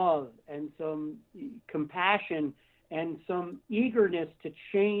some love and some compassion and some eagerness to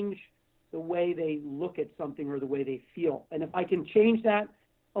change the way they look at something or the way they feel. And if I can change that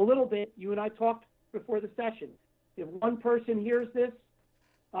a little bit, you and I talked before the session. If one person hears this,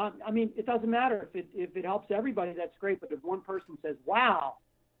 it doesn't matter if it helps everybody, that's great. But if one person says, wow,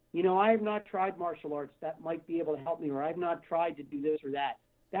 I have not tried martial arts, that might be able to help me, or I've not tried to do this or that,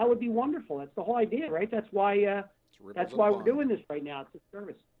 that would be wonderful. That's the whole idea, right? That's why we're doing this right now. It's a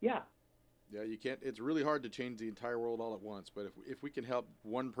service. Yeah. Yeah, you can't. It's really hard to change the entire world all at once. But if we can help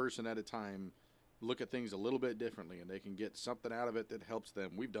one person at a time look at things a little bit differently, and they can get something out of it that helps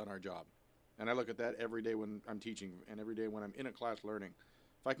them, we've done our job. And I look at that every day when I'm teaching, and every day when I'm in a class learning.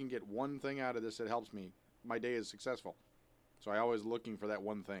 If I can get one thing out of this that helps me, my day is successful. So I'm always looking for that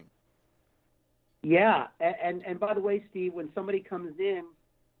one thing. Yeah, and by the way, Steve, when somebody comes in,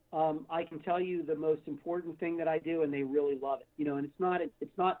 I can tell you the most important thing that I do, and they really love it. And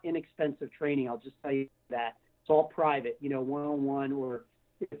it's not inexpensive training. I'll just tell you that. It's all private, one-on-one, or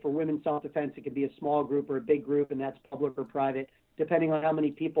for women's self-defense, it could be a small group or a big group, and that's public or private, depending on how many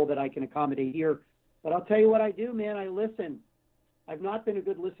people that I can accommodate here. But I'll tell you what I do, man. I listen. I've not been a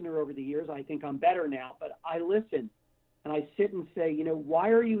good listener over the years. I think I'm better now, but I listen, and I sit and say, why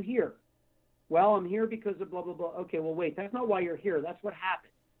are you here? Well, I'm here because of blah, blah, blah. Okay, well, wait, that's not why you're here. That's what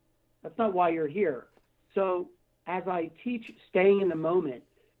happened. That's not why you're here. So as I teach staying in the moment,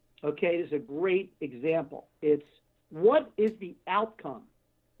 okay, this is a great example. It's what is the outcome?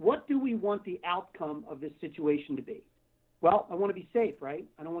 What do we want the outcome of this situation to be? Well, I want to be safe, right?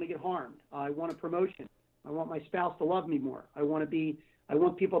 I don't want to get harmed. I want a promotion. I want my spouse to love me more. I want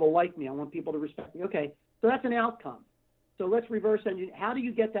people to like me. I want people to respect me. Okay, so that's an outcome. So let's reverse engineer. How do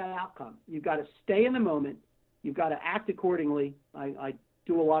you get that outcome? You've got to stay in the moment. You've got to act accordingly. I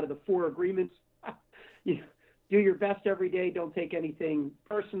do a lot of the 4 agreements. You do your best every day. Don't take anything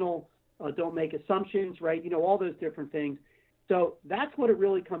personal. Don't make assumptions, right? All those different things. So that's what it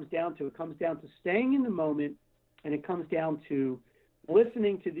really comes down to. It comes down to staying in the moment, and it comes down to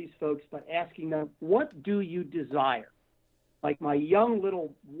listening to these folks, but asking them, what do you desire? Like my young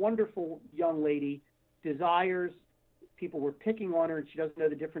little wonderful young lady desires, people were picking on her and she doesn't know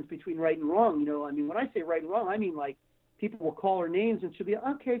the difference between right and wrong. When I say right and wrong, I mean like people will call her names and she'll be,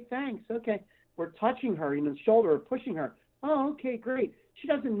 okay, thanks, okay. We're touching her in the shoulder or pushing her. Oh, okay, great. She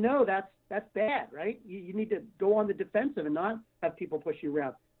doesn't know that's bad, right? You need to go on the defensive and not have people push you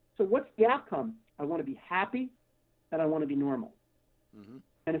around. So what's the outcome? I want to be happy and I want to be normal. Mm-hmm.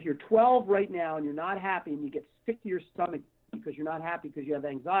 And if you're 12 right now and you're not happy and you get sick to your stomach because you're not happy because you have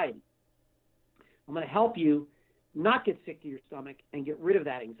anxiety, I'm going to help you not get sick to your stomach and get rid of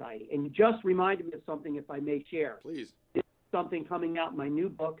that anxiety. And you just reminded me of something, if I may share. Please. It's something coming out in my new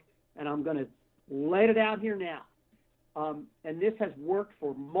book, and I'm going to let it out here now. And this has worked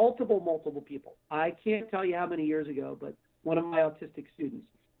for multiple people. I can't tell you how many years ago, but one of my autistic students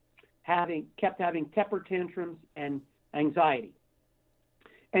kept having temper tantrums and anxiety.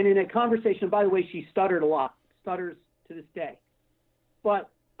 And in a conversation, by the way, she stuttered a lot, stutters to this day. But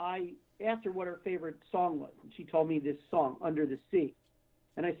I asked her what her favorite song was, and she told me this song, Under the Sea.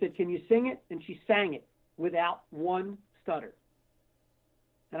 And I said, can you sing it? And she sang it without one stutter.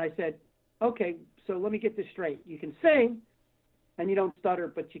 And I said, okay, so let me get this straight. You can sing and you don't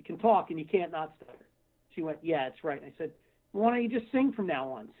stutter, but you can talk and you can't not stutter. She went, yeah, that's right. And I said, why don't you just sing from now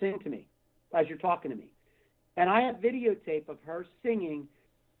on? Sing to me as you're talking to me. And I have videotape of her singing,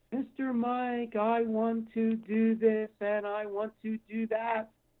 Mr. Mike, I want to do this and I want to do that.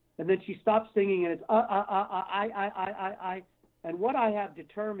 And then she stops singing and it's, I. And what I have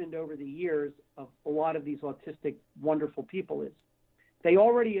determined over the years of a lot of these autistic, wonderful people is they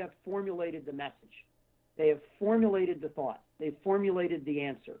already have formulated the message. They have formulated the thought. They've formulated the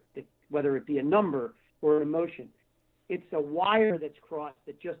answer, whether it be a number or an emotion. It's a wire that's crossed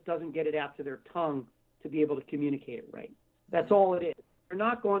that just doesn't get it out to their tongue to be able to communicate it right. That's all it is. They're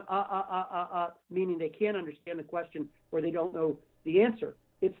not going, meaning they can't understand the question or they don't know the answer.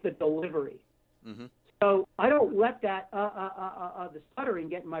 It's the delivery. Mm-hmm. So I don't let that, the stuttering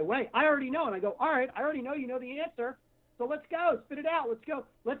get in my way. I already know. And I go, all right, I already know you know the answer. So let's go. Spit it out. Let's go.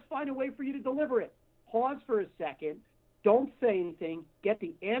 Let's find a way for you to deliver it. Pause for a second. Don't say anything. Get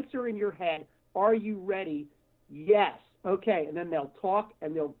the answer in your head. Are you ready? Yes. Okay. And then they'll talk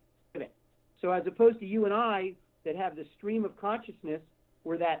and they'll give it. So as opposed to you and I that have the stream of consciousness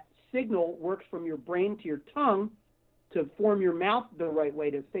where that signal works from your brain to your tongue to form your mouth the right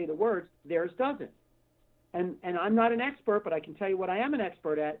way to say the words, theirs doesn't. And I'm not an expert, but I can tell you what I am an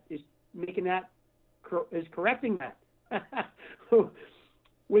expert at is making that, is correcting that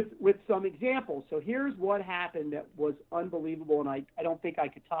with some examples. So here's what happened that was unbelievable, and I don't think I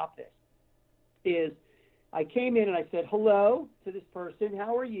could top this, is I came in and I said, hello to this person,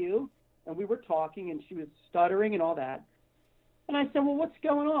 how are you? And we were talking, and she was stuttering and all that. And I said, well, what's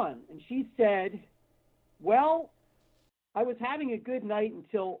going on? And she said, well, I was having a good night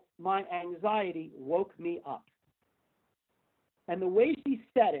until my anxiety woke me up. And the way she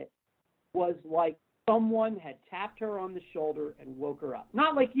said it was like someone had tapped her on the shoulder and woke her up.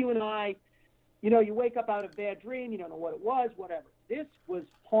 Not like you and I, you wake up out of a bad dream, you don't know what it was, whatever. This was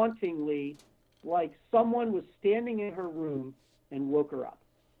hauntingly like someone was standing in her room and woke her up.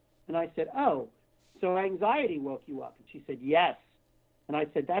 And I said, oh, so anxiety woke you up? And she said, yes. And I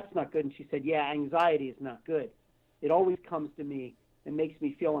said, that's not good. And she said, yeah, anxiety is not good. It always comes to me and makes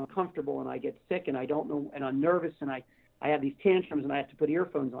me feel uncomfortable, and I get sick, and I don't know, and I'm nervous, and I have these tantrums, and I have to put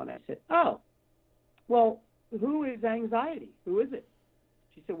earphones on. I said, oh, well, who is anxiety? Who is it?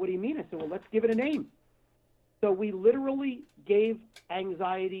 She said, what do you mean? I said, well, let's give it a name. So we literally gave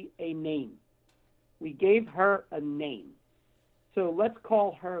anxiety a name. We gave her a name. So let's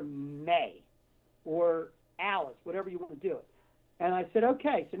call her May or Alice, whatever you want to do it. And I said,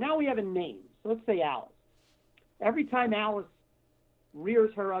 okay, so now we have a name. So let's say Alice. Every time Alice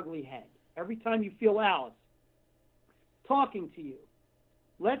rears her ugly head, every time you feel Alice talking to you,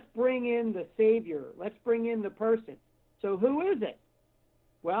 let's bring in the savior. Let's bring in the person. So who is it?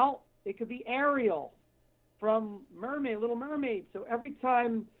 Well, it could be Ariel from Little Mermaid. So every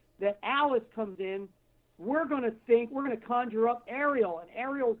time that Alice comes in, we're going to conjure up Ariel, and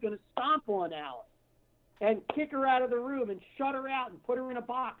Ariel's going to stomp on Alice and kick her out of the room and shut her out and put her in a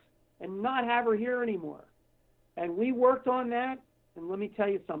box and not have her here anymore. And we worked on that, and let me tell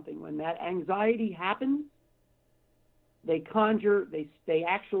you something. When that anxiety happens, they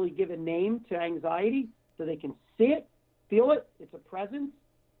actually give a name to anxiety so they can see it, feel it. It's a presence.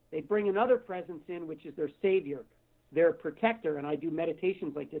 They bring another presence in, which is their savior, their protector, and I do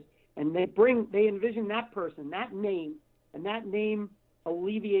meditations like this. And they envision that person, that name, and that name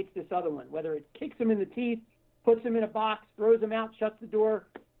alleviates this other one, whether it kicks them in the teeth, puts them in a box, throws them out, shuts the door,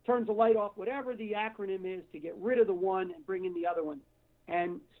 turns the light off, whatever the acronym is to get rid of the one and bring in the other one.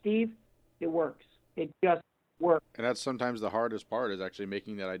 And Steve, it works. It just works. And that's sometimes the hardest part, is actually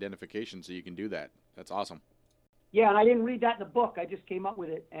making that identification so you can do that. That's awesome. Yeah, and I didn't read that in the book. I just came up with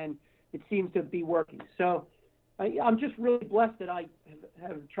it, and it seems to be working. So I'm just really blessed that I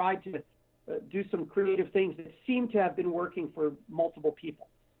have tried to do some creative things that seem to have been working for multiple people,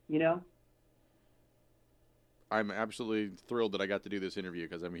 I'm absolutely thrilled that I got to do this interview,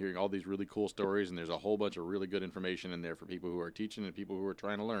 because I'm hearing all these really cool stories, and there's a whole bunch of really good information in there for people who are teaching and people who are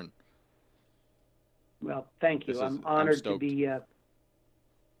trying to learn. Well, thank you. I'm honored to be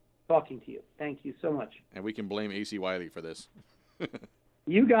talking to you. Thank you so much. And we can blame AC Wiley for this.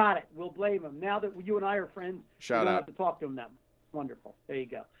 You got it. We'll blame him. Now that you and I are friends, Shout we don't out. have to talk to him now. Wonderful. There you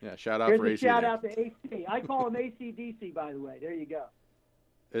go. Yeah, shout out Here's for a AC. shout there. out to AC. I call him ACDC, by the way. There you go.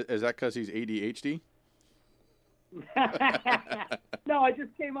 Is that because he's ADHD? No, I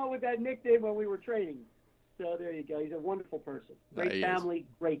just came up with that nickname when we were training. So there you go. He's a wonderful person. Great He family,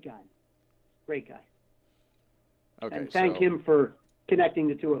 great guy. Great guy. Okay. And thank so, him for connecting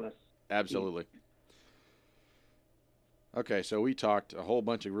the two of us. Absolutely. Okay, so we talked a whole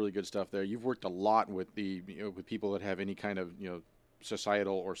bunch of really good stuff there. You've worked a lot with with people that have any kind of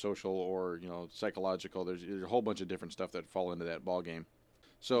societal or social or psychological. There's a whole bunch of different stuff that fall into that ball game.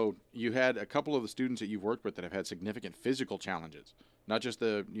 So you had a couple of the students that you've worked with that have had significant physical challenges, not just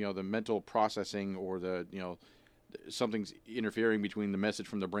the the mental processing or the something's interfering between the message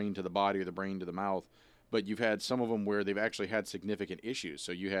from the brain to the body or the brain to the mouth, but you've had some of them where they've actually had significant issues.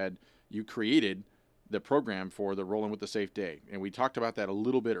 So you created the program for the Rolling with the Safe Day, and we talked about that a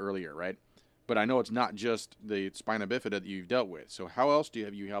little bit earlier, right? But I know it's not just the spina bifida that you've dealt with. So how else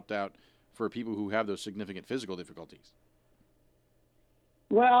have you helped out for people who have those significant physical difficulties?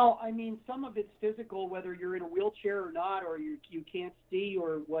 Well, I mean, some of it's physical, whether you're in a wheelchair or not, or you can't see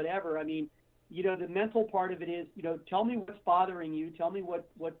or whatever. I mean, the mental part of it is, tell me what's bothering you. Tell me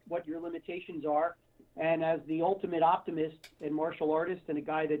what your limitations are. And as the ultimate optimist and martial artist and a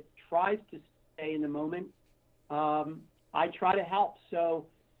guy that tries to stay in the moment, I try to help. So,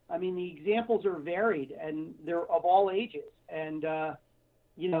 I mean, the examples are varied and they're of all ages and,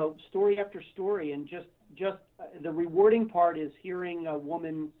 story after story. And just the rewarding part is hearing a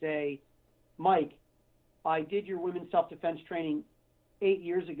woman say, Mike, I did your women's self-defense training 8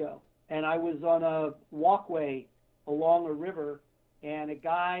 years ago. And I was on a walkway along a river and a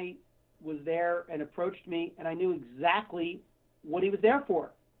guy was there and approached me and I knew exactly what he was there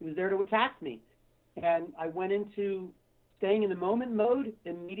for. He was there to attack me. And I went into staying in the moment mode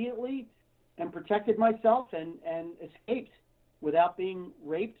immediately and protected myself and escaped without being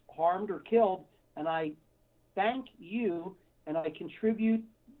raped, harmed, or killed. And I thank you and I contribute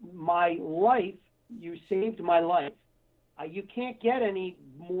my life. You saved my life. You can't get any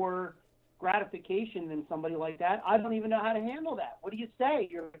more gratification than somebody like that. I don't even know how to handle that. What do you say?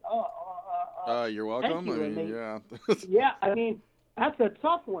 You're like, you're welcome. You. I mean, yeah. Yeah, I mean, that's a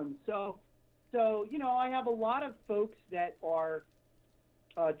tough one. So, I have a lot of folks that are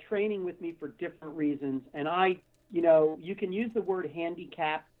training with me for different reasons. And you can use the word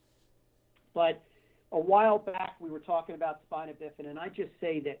handicap, but a while back we were talking about spina bifida, and I just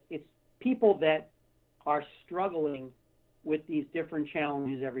say that it's people that are struggling with these different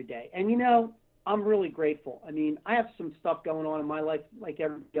challenges every day. And, I'm really grateful. I mean, I have some stuff going on in my life like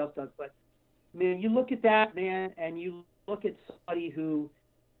everybody else does, but, man, you look at that, man, and you look at somebody who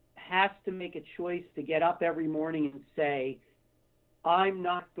has to make a choice to get up every morning and say, I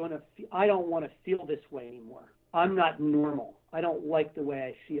don't want to feel this way anymore. I'm not normal. I don't like the way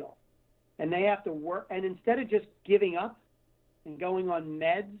I feel. And they have to work. And instead of just giving up and going on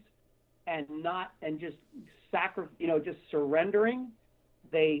meds and just just surrendering,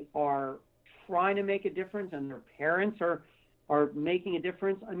 they are trying to make a difference, and their parents are making a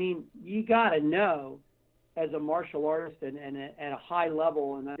difference. I mean, you got to know, as a martial artist and at a high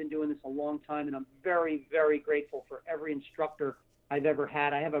level, and I've been doing this a long time, and I'm very, very grateful for every instructor I've ever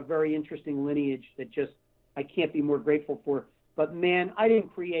had. I have a very interesting lineage that I can't be more grateful for. But, man, I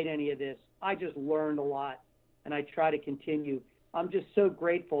didn't create any of this. I just learned a lot, and I try to continue. I'm just so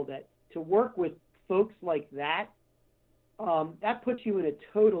grateful that to work with folks like that, that puts you in a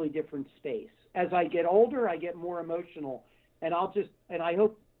totally different space. As I get older, I get more emotional, and I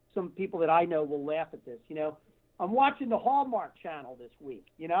hope some people that I know will laugh at this. I'm watching the Hallmark Channel this week,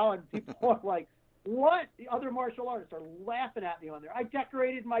 and people are like, what? The other martial artists are laughing at me on there. I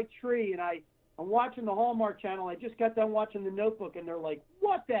decorated my tree, and I'm watching the Hallmark Channel. I just got done watching The Notebook, and they're like,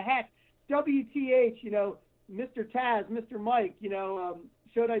 what the heck? WTH, Mr. Taz, Mr. Mike,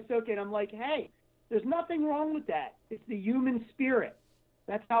 Shodai Soke. And I'm like, hey, there's nothing wrong with that. It's the human spirit.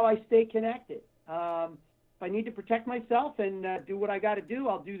 That's how I stay connected. If I need to protect myself and do what I got to do,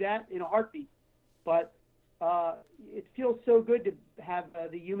 I'll do that in a heartbeat. But it feels so good to have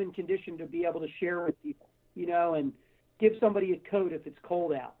the human condition to be able to share with people, and give somebody a coat if it's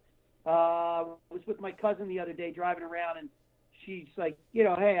cold out. I was with my cousin the other day driving around, and she's like,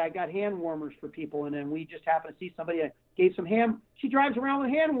 hey, I got hand warmers for people. And then we just happened to see somebody that gave some she drives around with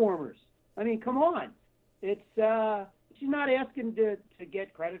hand warmers. I mean, come on. It's, she's not asking to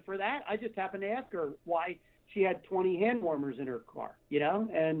get credit for that. I just happened to ask her why she had 20 hand warmers in her car,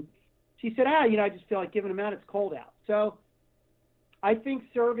 and she said, I just feel like giving them out. It's cold out. So I think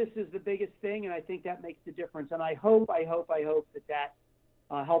service is the biggest thing. And I think that makes the difference. And I hope that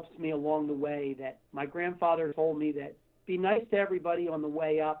helps me along the way. That my grandfather told me that be nice to everybody on the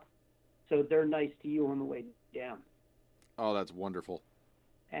way up, so they're nice to you on the way down. Oh, that's wonderful.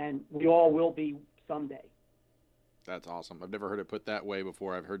 And we all will be someday. That's awesome. I've never heard it put that way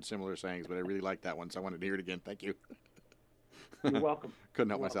before. I've heard similar sayings, but I really like that one, so I wanted to hear it again. Thank you. You're welcome. Couldn't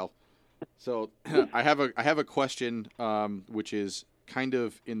help myself. So I have a question, which is kind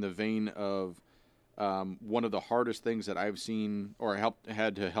of in the vein of one of the hardest things that I've seen or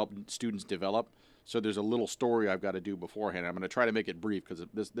had to help students develop. So there's a little story I've got to do beforehand. I'm going to try to make it brief because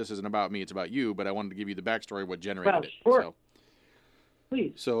this isn't about me; it's about you. But I wanted to give you the backstory of what generated it. Sure. So,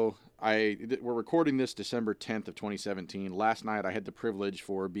 please. So we're recording this December 10th of 2017. Last night I had the privilege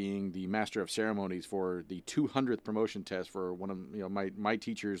for being the master of ceremonies for the 200th promotion test for one of my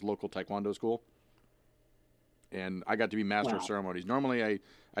teacher's local Taekwondo school. And I got to be master of ceremonies. Normally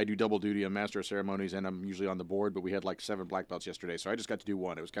I do double duty. I'm master of ceremonies and I'm usually on the board, but we had like 7 black belts yesterday. So I just got to do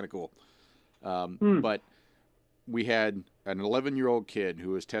one. It was kind of cool. But we had an 11-year-old kid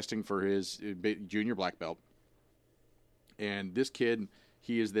who was testing for his junior black belt. And this kid,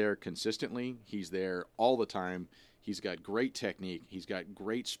 he is there consistently. He's there all the time. He's got great technique. He's got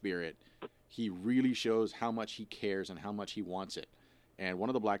great spirit. He really shows how much he cares and how much he wants it. And one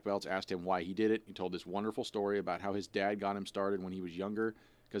of the black belts asked him why he did it. He told this wonderful story about how his dad got him started when he was younger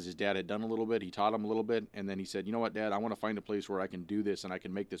because his dad had done a little bit. He taught him a little bit. And then he said, you know what, Dad, I want to find a place where I can do this and I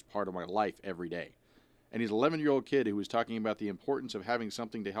can make this part of my life every day. And he's an 11-year-old kid who was talking about the importance of having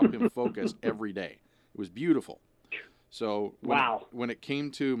something to help him focus every day. It was beautiful. So when it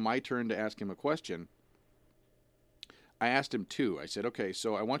came to my turn to ask him a question, I asked him 2. I said, okay,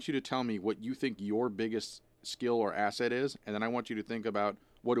 so I want you to tell me what you think your biggest skill or asset is, and then I want you to think about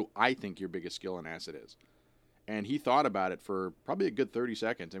what do I think your biggest skill and asset is. And he thought about it for probably a good 30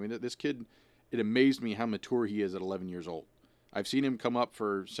 seconds. I mean, this kid, it amazed me how mature he is at 11 years old. I've seen him come up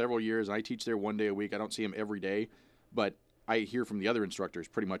for several years, and I teach there 1 day a week. I don't see him every day, but I hear from the other instructors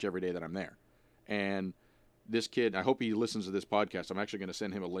pretty much every day that I'm there. And this kid, I hope he listens to this podcast. I'm actually going to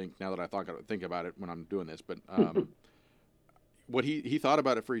send him a link now that I think about it when I'm doing this. But what he thought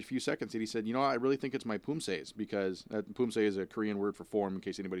about it for a few seconds, and he said, you know, I really think it's my pumseis, because pumse is a Korean word for form, in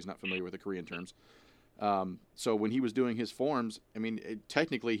case anybody's not familiar with the Korean terms. So when he was doing his forms, I mean,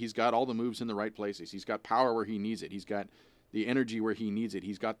 technically he's got all the moves in the right places. He's got power where he needs it. He's got the energy where he needs it.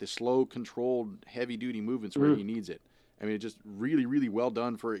 He's got the slow, controlled, heavy-duty movements where he needs it. I mean, it's just really, really well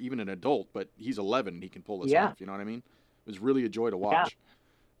done for even an adult, but he's 11 and he can pull this off. You know what I mean? It was really a joy to watch.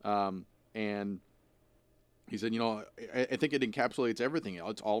 And he said, you know, I think it encapsulates everything.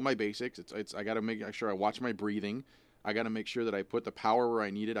 It's all my basics. I got to make sure I watch my breathing. I got to make sure that I put the power where I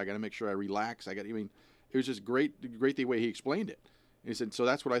need it. I got to make sure I relax. I mean, it was just great the way he explained it. And he said, so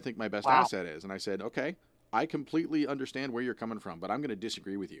that's what I think my best asset is. And I said, okay, I completely understand where you're coming from, but I'm going to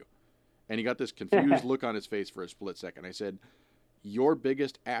disagree with you. And he got this confused look on his face for a split second. I said, your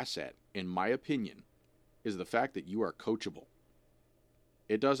biggest asset, in my opinion, is the fact that you are coachable.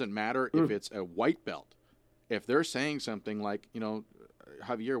 It doesn't matter if it's a white belt. If they're saying something like, you know,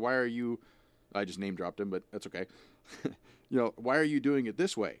 Javier, why are you, I just name dropped him, but that's okay. You know, why are you doing it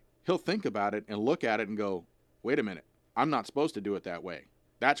this way? He'll think about it and look at it and go, wait a minute, I'm not supposed to do it that way.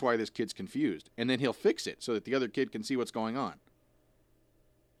 That's why this kid's confused. And then he'll fix it so that the other kid can see what's going on.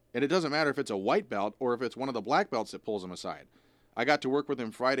 And it doesn't matter if it's a white belt or if it's one of the black belts that pulls him aside. I got to work with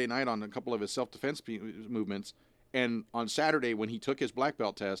him Friday night on a couple of his self-defense movements. And on Saturday, when he took his black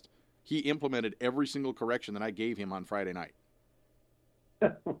belt test, he implemented every single correction that I gave him on Friday night.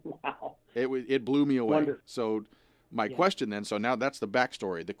 Wow. It blew me away. Wonderful. So my question then, so now that's the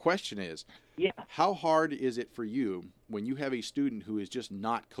backstory. The question is, how hard is it for you when you have a student who is just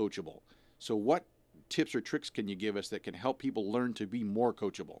not coachable? So what tips or tricks can you give us that can help people learn to be more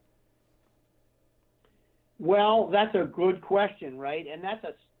coachable? Well, that's a good question, right? And that's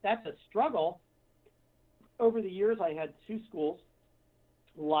a struggle. Over the years, I had 2 schools,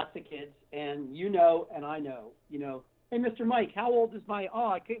 lots of kids, and you know, and I know, you know, hey, Mr. Mike, how old is my,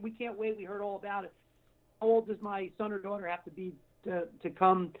 we can't wait, we heard all about it. How old does my son or daughter have to be to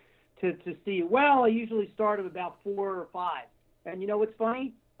come to see you? Well, I usually start at about 4 or 5. And you know what's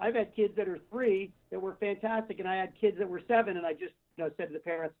funny? I've had kids that are 3 that were fantastic, and I had kids that were 7, and I just said to the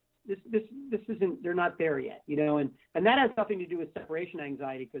parents, this isn't, they're not there yet, you know, and that has nothing to do with separation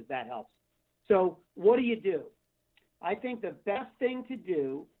anxiety, because that helps. So what do? I think the best thing to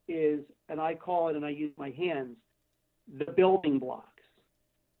do is, and I call it, and I use my hands, the building blocks.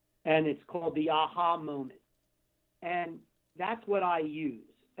 And it's called the aha moment. And that's what I use.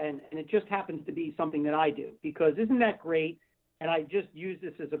 And it just happens to be something that I do, because isn't that great? And I just use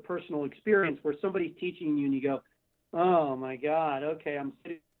this as a personal experience where somebody's teaching you and you go, Oh my God. Okay, I'm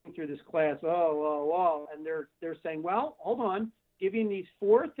sitting through this class. Oh, and they're saying, well, hold on, giving these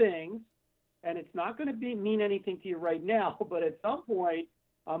four things, and it's not going to mean anything to you right now, but at some point,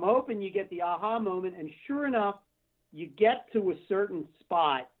 I'm hoping you get the aha moment, and sure enough, you get to a certain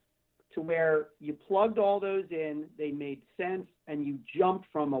spot to where you plugged all those in, they made sense, and you jumped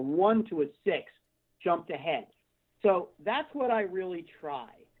from a 1 to a 6, jumped ahead. So that's what I really try.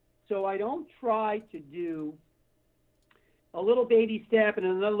 So I don't try to do a little baby step and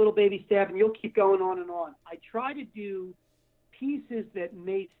another little baby step, and you'll keep going on and on. I try to do pieces that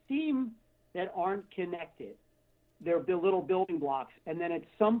may seem that aren't connected. They're the little building blocks, and then at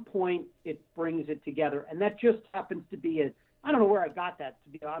some point it brings it together. And that just happens to be I don't know where I got that, to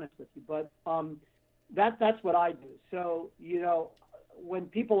be honest with you, but that's what I do. So, when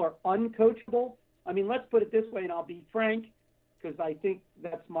people are uncoachable, I mean, let's put it this way, and I'll be frank, because I think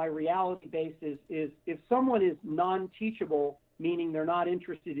that's my reality base is if someone is non-teachable, meaning they're not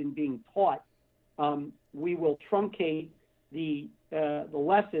interested in being taught, we will truncate the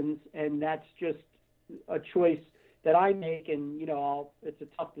lessons, and that's just a choice that I make, and it's a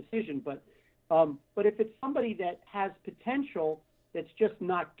tough decision. But if it's somebody that has potential that's just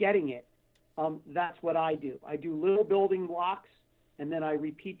not getting it, that's what I do. I do little building blocks, and then I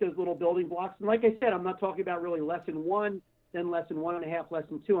repeat those little building blocks. And like I said, I'm not talking about really lesson 1, then lesson 1.5,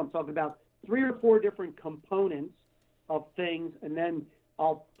 lesson 2. I'm talking about 3 or 4 different components of things, and then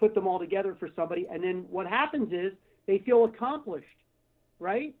I'll put them all together for somebody. And then what happens is they feel accomplished,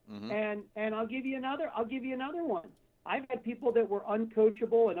 right? Mm-hmm. And I'll give you another one. I've had people that were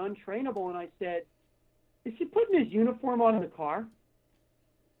uncoachable and untrainable, and I said, "Is he putting his uniform on in the car?"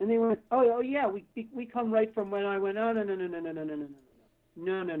 And they went, "Oh yeah, we come right from when I went."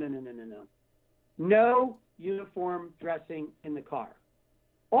 No. No uniform dressing in the car.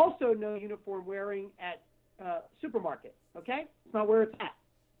 Also, no uniform wearing at supermarket. Okay, it's not where it's at.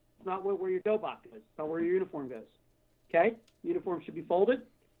 It's not where your dough box is. It's not where your uniform goes. Okay, uniform should be folded.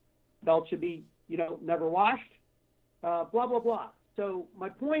 Belt should be, never washed. Blah blah blah. So my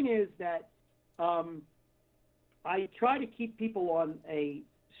point is that I try to keep people on a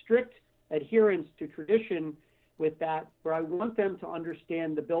strict adherence to tradition with that, where I want them to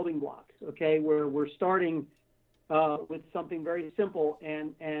understand the building blocks, okay, where we're starting with something very simple,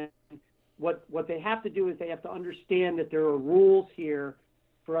 and what they have to do is they have to understand that there are rules here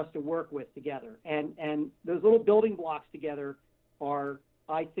for us to work with together, and those little building blocks together are,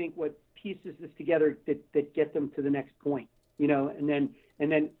 I think, what pieces this together that get them to the next point, and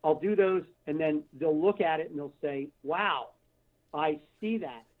then I'll do those, and then they'll look at it and they'll say, wow, I see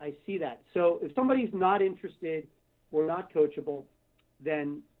that. So if somebody's not interested or not coachable,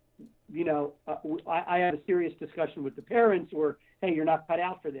 then, I have a serious discussion with the parents, or, hey, you're not cut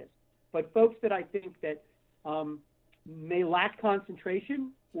out for this. But folks that I think that may lack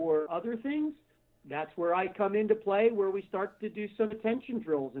concentration or other things, that's where I come into play, where we start to do some attention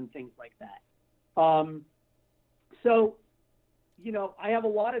drills and things like that. So, I have a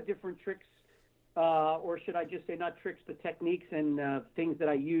lot of different tricks, or should I just say not tricks, but techniques and things that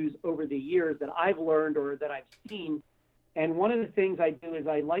I use over the years that I've learned or that I've seen. And one of the things I do is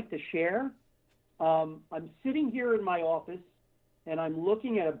I like to share. I'm sitting here in my office, and I'm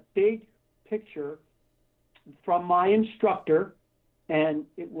looking at a big picture from my instructor, and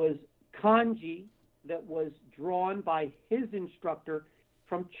it was kanji that was drawn by his instructor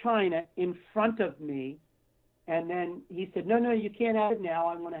from China in front of me. And then he said, no, you can't have it now.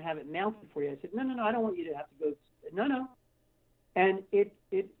 I'm going to have it mounted for you. I said, no, I don't want you to have to go. No. And it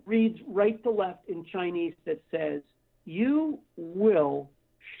reads right to left in Chinese that says, you will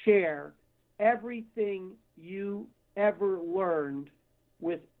share everything you ever learned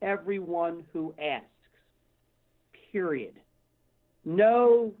with everyone who asks, period.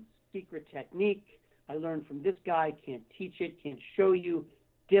 No secret technique. I learned from this guy, can't teach it, can't show you,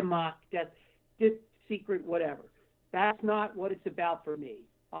 dimmock, secret, whatever. That's not what it's about for me.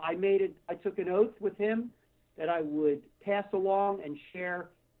 I took an oath with him that I would pass along and share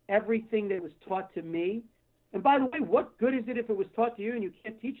everything that was taught to me. And by the way, what good is it if it was taught to you and you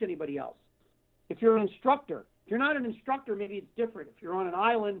can't teach anybody else? If you're an instructor, if you're not an instructor, maybe it's different. If you're on an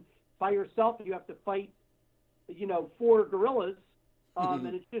island by yourself and you have to fight, 4 gorillas, and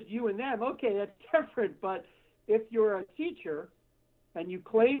it's just you and them, okay, that's different. But if you're a teacher and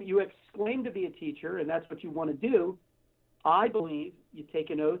you exclaim to be a teacher, and that's what you want to do, I believe you take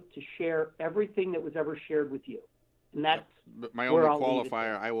an oath to share everything that was ever shared with you. And that's but my only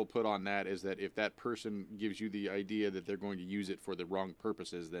qualifier I will put on that is that if that person gives you the idea that they're going to use it for the wrong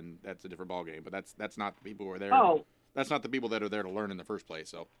purposes, then that's a different ballgame. But that's not the people who are there. That's not the people that are there to learn in the first place.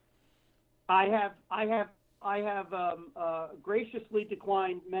 So I have I have graciously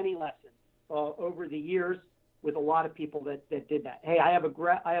declined many lessons over the years with a lot of people that did that. Hey, I have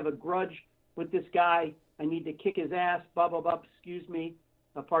a grudge with this guy. I need to kick his ass. Blah blah blah. Excuse me,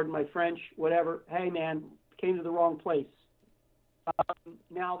 pardon my French. Whatever. Hey, man, came to the wrong place.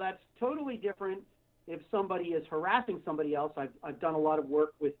 Now that's totally different if somebody is harassing somebody else. I've done a lot of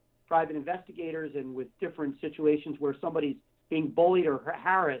work with private investigators and with different situations where somebody's being bullied or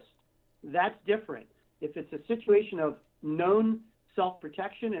harassed. That's different. If it's a situation of known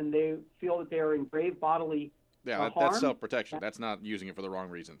self-protection and they feel that they are in grave bodily harm, that's self-protection. That's not using it for the wrong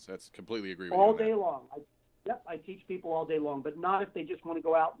reasons. That's completely agree with you. All day long. I teach people all day long, but not if they just want to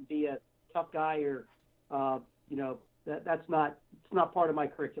go out and be a tough guy or, it's not part of my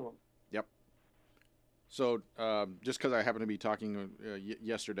curriculum. Yep. So just because I happened to be talking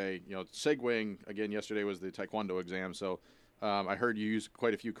yesterday, segueing again, yesterday was the Taekwondo exam. So I heard you use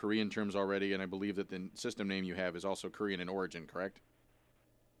quite a few Korean terms already, and I believe that the system name you have is also Korean in origin, correct?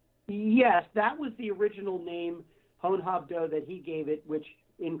 Yes, that was the original name, Honhabdo, that he gave it, which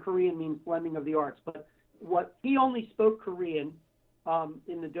in Korean means blending of the arts. But what he only spoke Korean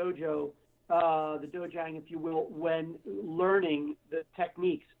in the dojo, the dojang, if you will, when learning the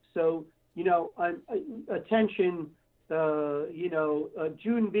techniques. So, attention, Junbi,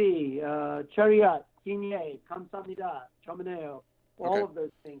 Chariot, Kinye, Kamsamnida, Chomaneo, all of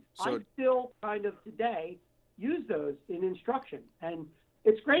those things. So, I still kind of today use those in instruction. And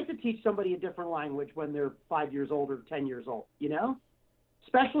it's great to teach somebody a different language when they're 5 years old or 10 years old,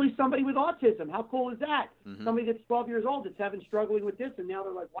 especially somebody with autism. How cool is that? Mm-hmm. Somebody that's 12 years old that's struggling with this, and now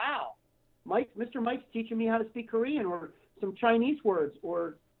they're like, wow, Mr. Mike's teaching me how to speak Korean or some Chinese words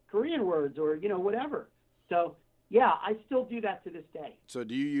or Korean words or, whatever. So, yeah, I still do that to this day. So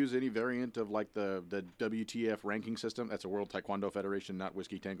do you use any variant of like the WTF ranking system? That's a World Taekwondo Federation, not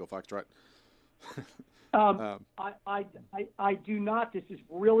Whiskey Tango Foxtrot. I do not. This is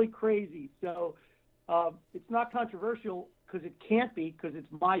really crazy. So it's not controversial because it can't be because it's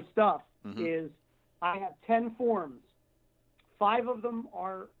my stuff. Mm-hmm. Is I have 10 forms. 5 of them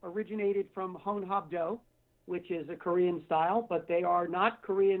are originated from Honhabdo, which is a Korean style, but they are not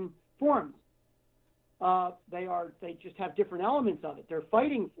Korean forms. They just have different elements of it. They're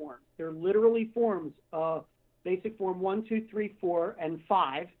fighting forms. They're literally forms. Basic form 1, 2, 3, 4, and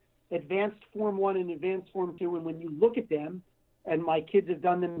 5. Advanced form 1 and advanced form 2. And when you look at them, and my kids have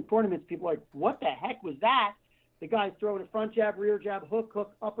done them in tournaments, people are like, what the heck was that? The guy's throwing a front jab, rear jab, hook,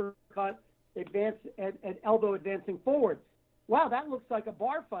 uppercut, advance, and elbow advancing forward. Wow, that looks like a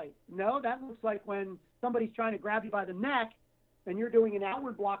bar fight. No, that looks like when somebody's trying to grab you by the neck and you're doing an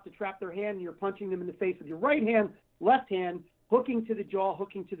outward block to trap their hand and you're punching them in the face with your right hand, left hand, hooking to the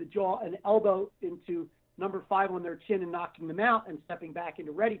jaw, and elbow into number 5 on their chin and knocking them out and stepping back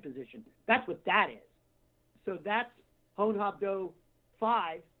into ready position. That's what that is. So that's Honhabdo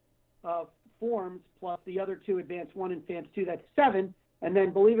 5 forms plus the other 2, Advanced 1 and Advanced 2. That's 7. And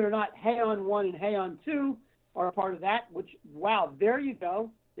then, believe it or not, Heian 1 and Heian 2 are a part of that, which, wow, there you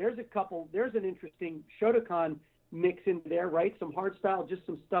go. There's an interesting Shotokan mix in there, right? Some hard style, just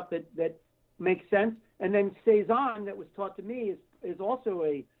some stuff that makes sense. And then Seizan, that was taught to me, is also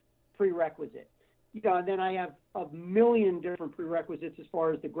a prerequisite. And then I have a million different prerequisites as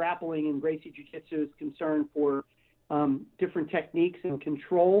far as the grappling and Gracie Jiu-Jitsu is concerned for different techniques and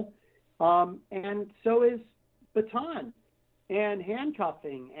control. And so is baton and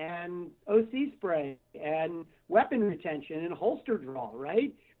handcuffing and OC spray and weapon retention and holster draw,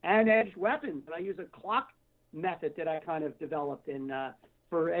 right? And edged weapons. And I use a clock method that I kind of developed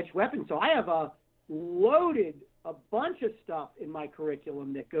for edged weapons. So I have a bunch of stuff in my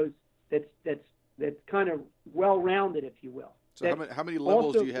curriculum that's kind of well-rounded, if you will. So how many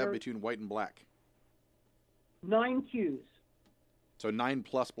levels do you have between white and black? 9 Qs. So 9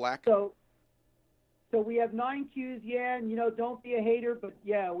 plus black? So we have 9 Qs, yeah, and, don't be a hater, but,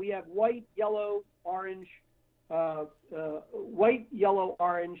 yeah, we have white, yellow, orange,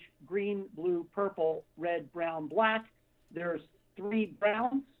 green, blue, purple, red, brown, black. There's 3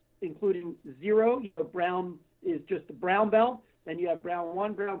 browns, including 0. Brown is just the brown belt. Then you have brown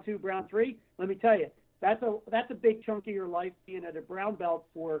 1, brown 2, brown 3. Let me tell you, that's a big chunk of your life being at a brown belt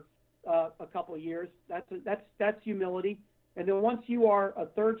for a couple of years. That's humility. And then once you are a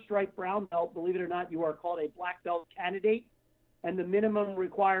 3rd stripe brown belt, believe it or not, you are called a black belt candidate. And the minimum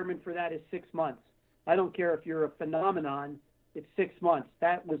requirement for that is 6 months. I don't care if you're a phenomenon, it's 6 months.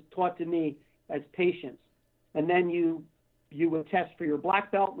 That was taught to me as patience. And then you would test for your black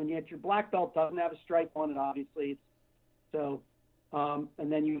belt. When you get your black belt, doesn't have a stripe on it, obviously. And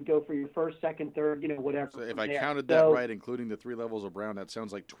then you would go for your 1st, 2nd, 3rd, whatever. So if I counted that right, including the 3 levels of brown, that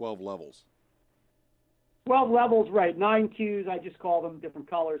sounds like 12 levels. 12 levels, right? 9 cues. I just call them different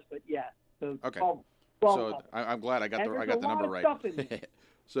colors, but yeah. So Okay. 12 So levels. I'm glad I got And the there's a number lot of right. stuff in there.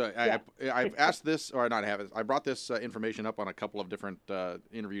 So Yeah. I've asked this, or not have it. I brought this information up on a couple of different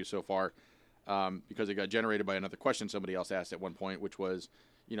interviews so far because it got generated by another question somebody else asked at one point, which was,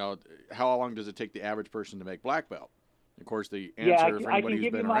 how long does it take the average person to make black belt? Of course, the answer for anybody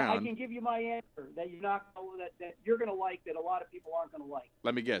who's been around. I can give you my answer that you're not that you're going to like, that a lot of people aren't going to like.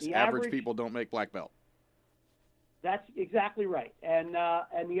 Let me guess. The Average people don't make black belt. That's exactly right. And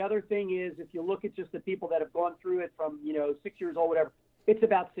the other thing is, if you look at just the people that have gone through it from 6 years old, whatever, it's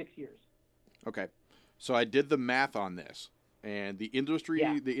about 6 years. Okay, so I did the math on this, and the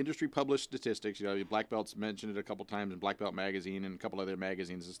industry published statistics. Black Belt's mentioned it a couple times in Black Belt Magazine and a couple other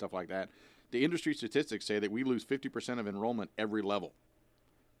magazines and stuff like that. The industry statistics say that we lose 50% of enrollment every level.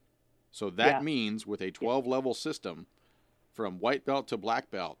 So that means with a 12-level system, from white belt to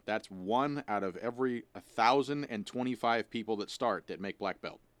black belt, that's 1 out of every 1,025 people that start that make black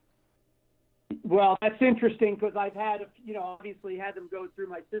belt. Well, that's interesting because I've had, obviously had them go through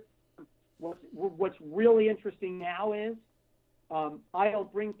my system. What's really interesting now is I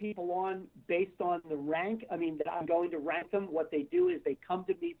don't bring people on based on the rank. I mean, I'm going to rank them. What they do is they come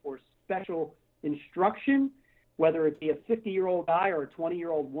to me for special instruction, whether it be a 50-year-old guy or a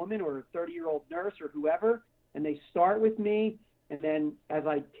 20-year-old woman or a 30-year-old nurse or whoever, and they start with me. And then as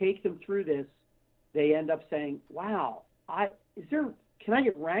I take them through this, they end up saying, wow, can I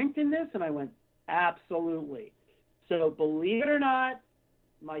get ranked in this? And I went, absolutely. So believe it or not,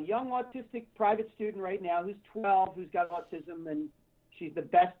 my young autistic private student right now, who's 12, who's got autism, and she's the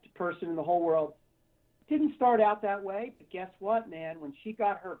best person in the whole world, didn't start out that way. But guess what, man? When she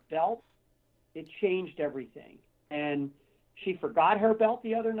got her belt, it changed everything. And she forgot her belt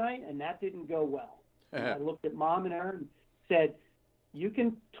the other night, and that didn't go well. And I looked at Mom and her and said, you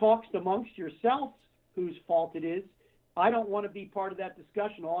can talk amongst yourselves whose fault it is. I don't want to be part of that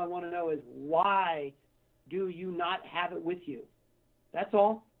discussion. All I want to know is, why do you not have it with you? That's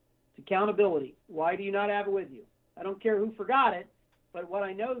all. It's accountability. Why do you not have it with you? I don't care who forgot it, but what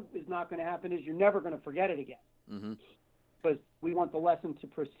I know is not going to happen is you're never going to forget it again. Mm-hmm. Because we want the lesson to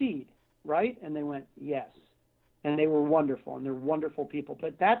proceed, right? And they went, yes. And they were wonderful, and they're wonderful people.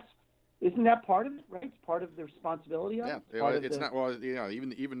 But isn't that part of it, right? It's part of the responsibility of it. Yeah, it's not. Well,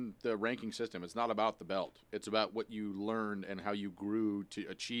 even the ranking system, it's not about the belt. It's about what you learned and how you grew to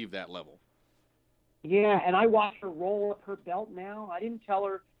achieve that level. Yeah, and I watch her roll up her belt now. I didn't tell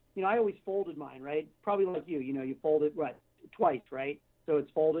her, I always folded mine, right? Probably like you, you fold it, twice, right? So it's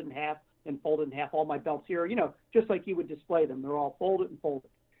folded in half and folded in half. All my belts here, just like you would display them. They're all folded and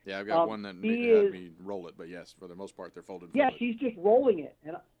folded. Yeah, I've got one that had me roll it, but yes, for the most part, they're folded. Yeah, she's just rolling it,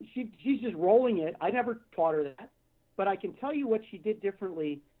 and she's just rolling it. I never taught her that, but I can tell you what she did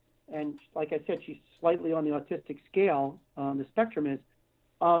differently. And like I said, she's slightly on the autistic scale. The spectrum is.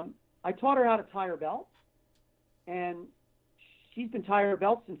 I taught her how to tie her belt, and she's been tying her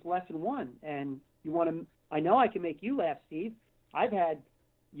belt since lesson 1. And I know I can make you laugh, Steve. I've had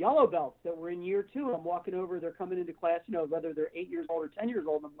yellow belts that were in year 2. I'm walking over, they're coming into class, whether they're 8 years old or 10 years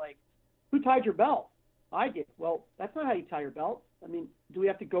old. And I'm like, who tied your belt? I did. Well, that's not how you tie your belt. I mean, do we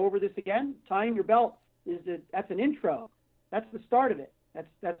have to go over this again? Tying your belt that's an intro. That's the start of it.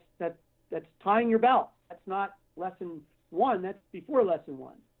 That's tying your belt. That's not lesson 1. That's before lesson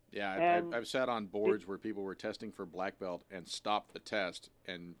 1. Yeah, I've sat on boards where people were testing for black belt and stopped the test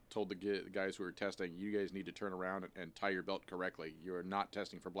and told the guys who were testing, you guys need to turn around and tie your belt correctly. You are not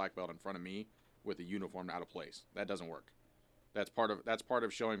testing for black belt in front of me with a uniform out of place. That doesn't work. That's part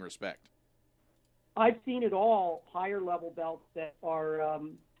of showing respect. I've seen it all, higher level belts that are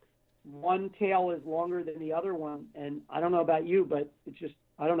one tail is longer than the other one, and I don't know about you, but it's just,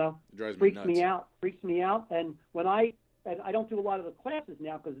 I don't know. It drives me nuts. Freaks me out. And I don't do a lot of the classes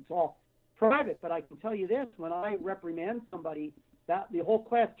now because it's all private, but I can tell you this, when I reprimand somebody, that the whole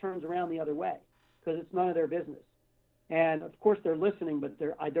class turns around the other way because it's none of their business. And of course they're listening, but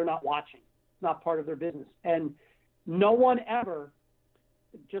they're not watching. It's not part of their business. And no one ever,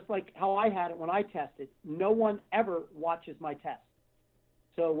 just like how I had it when I tested, no one ever watches my test.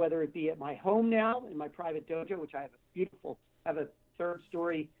 So whether it be at my home now, in my private dojo, which I have a 3rd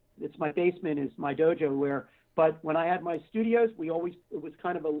story, it's my basement is my dojo but when I had my studios, it was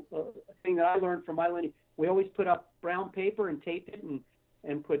kind of a thing that I learned from my lineage. We always put up brown paper and taped it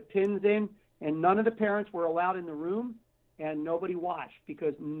and put pins in, and none of the parents were allowed in the room, and nobody watched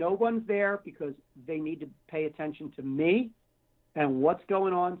because no one's there because they need to pay attention to me and what's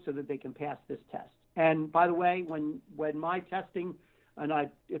going on so that they can pass this test. And by the way, when my testing, and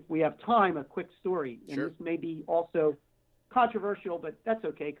if we have time, a quick story, and Sure. This may be also controversial, but that's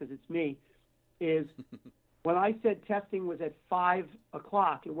okay because it's me. is when I said testing was at 5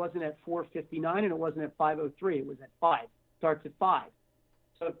 o'clock, it wasn't at 4:59 and it wasn't at 5:03. It was at 5. Starts at 5.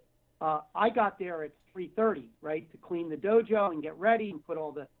 So I got there at 3:30, right, to clean the dojo and get ready and put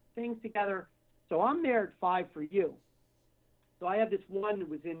all the things together. So I'm there at 5 for you. So I have this one that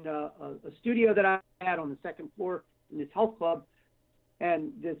was in a studio that I had on the second floor in this health club,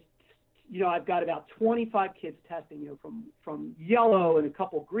 and this, I've got about 25 kids testing, from yellow and a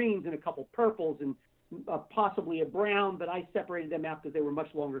couple greens and a couple purples and possibly a brown, but I separated them out because they were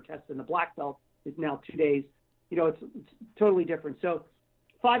much longer tests than the black belt is now 2 days. It's totally different. So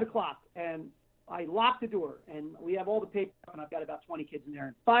 5 o'clock, and I lock the door, and we have all the paper, and I've got about 20 kids in there.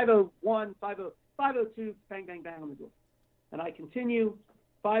 And 5:01, 5:02, bang, bang, bang on the door. And I continue,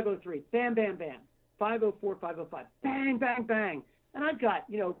 5:03, bam, bam, bam, 5:04, 5:05, bang, bang, bang. And I've got,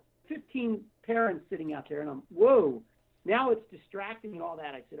 15 parents sitting out there, and I'm, whoa, now it's distracting and all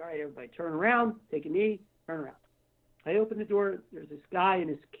that. I said, all right, everybody, turn around, take a knee, turn around. I open the door. There's this guy and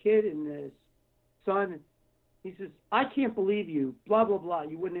his kid and his son. And he says, I can't believe you, blah, blah, blah.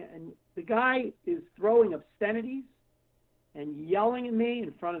 You wouldn't. And the guy is throwing obscenities and yelling at me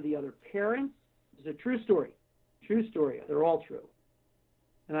in front of the other parents. It's a true story. True story. They're all true.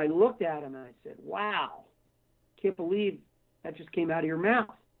 And I looked at him and I said, wow, can't believe that just came out of your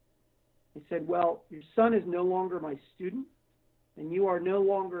mouth. He said, well, your son is no longer my student, and you are no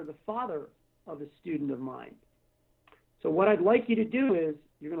longer the father of a student of mine. So what I'd like you to do is,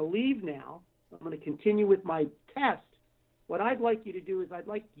 you're going to leave now. I'm going to continue with my test. What I'd like you to do is, I'd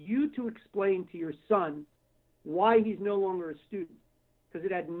like you to explain to your son why he's no longer a student, because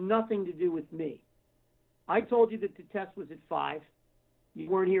it had nothing to do with me. I told you that the test was at 5. You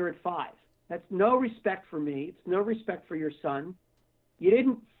weren't here at 5. That's no respect for me. It's no respect for your son. You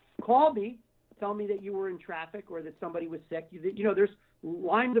didn't call me, tell me that you were in traffic or that somebody was sick. There's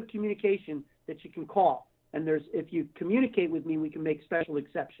lines of communication that you can call. And if you communicate with me, we can make special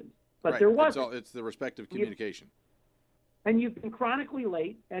exceptions. But right. There wasn't. It's the respect of communication. And you've been chronically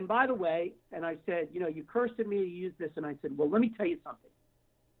late. And by the way, and I said, you cursed at me to use this. And I said, well, let me tell you something.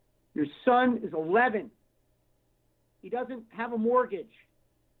 Your son is 11. He doesn't have a mortgage.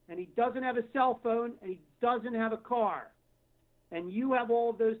 And he doesn't have a cell phone. And he doesn't have a car. And you have all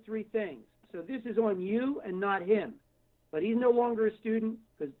of those 3 things. So this is on you and not him. But he's no longer a student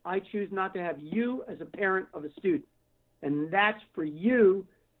because I choose not to have you as a parent of a student. And that's for you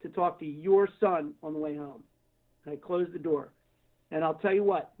to talk to your son on the way home. And I closed the door. And I'll tell you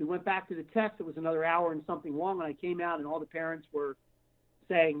what, we went back to the test. It was another hour and something long. And I came out and all the parents were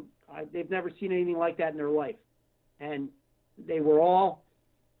saying they've never seen anything like that in their life. And they were all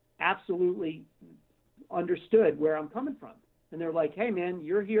absolutely understood where I'm coming from. And they're like, hey, man,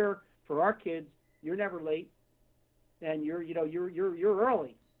 you're here for our kids. You're never late. And you're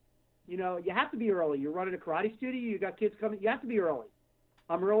early. You have to be early. You're running a karate studio. You got kids coming. You have to be early.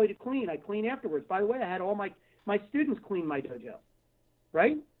 I'm early to clean. I clean afterwards. By the way, I had all my students clean my dojo,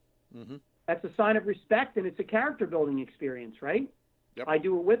 right? Mm-hmm. That's a sign of respect, and it's a character building experience, right? Yep. I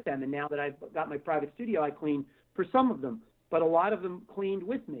do it with them. And now that I've got my private studio, I clean for some of them. But a lot of them cleaned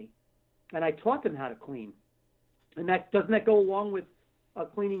with me. And I taught them how to clean. And doesn't that go along with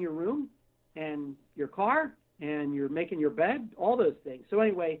cleaning your room and your car and you're making your bed, all those things. So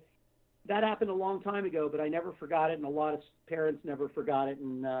anyway, that happened a long time ago, but I never forgot it, and a lot of parents never forgot it.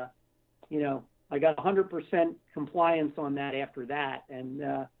 And, I got 100% compliance on that after that.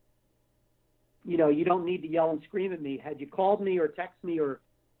 And, you don't need to yell and scream at me. Had you called me or texted me or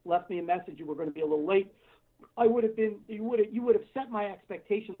left me a message, you were going to be a little late, you would have set my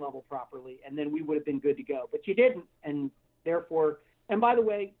expectation level properly, and then we would have been good to go. But you didn't, and therefore, and by the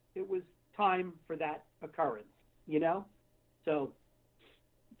way, it was time for that occurrence, So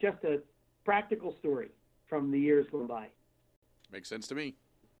just a practical story from the years going by. Makes sense to me.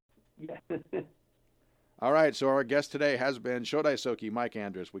 Yeah. All right, so our guest today has been Shodai Soki, Mike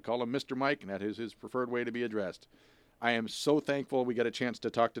Andrus. We call him Mr. Mike, and that is his preferred way to be addressed. I am so thankful we got a chance to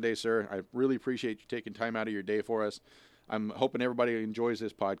talk today, sir. I really appreciate you taking time out of your day for us. I'm hoping everybody enjoys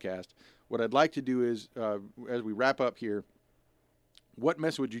this podcast. What I'd like to do is, as we wrap up here, what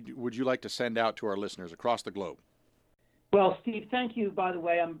message would you like to send out to our listeners across the globe? Well, Steve, thank you. By the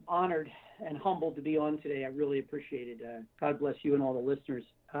way, I'm honored and humbled to be on today. I really appreciate it. God bless you and all the listeners.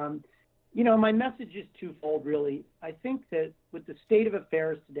 My message is twofold, really. I think that with the state of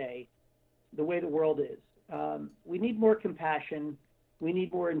affairs today, the way the world is, we need more compassion. We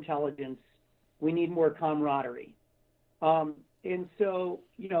need more intelligence. We need more camaraderie. And so,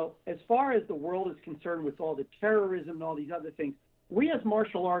 as far as the world is concerned with all the terrorism and all these other things, we as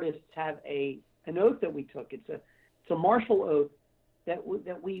martial artists have an oath that we took. It's a martial oath that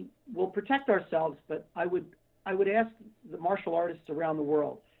we will protect ourselves, but I would ask the martial artists around the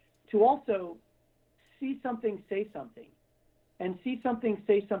world to also see something, say something, and see something,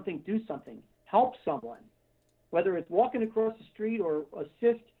 say something, do something, help someone, whether it's walking across the street or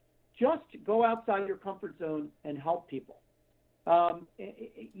assist. Just go outside your comfort zone and help people. And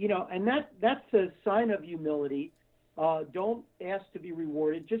that's a sign of humility. Don't ask to be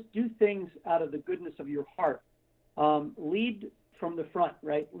rewarded. Just do things out of the goodness of your heart. Lead from the front,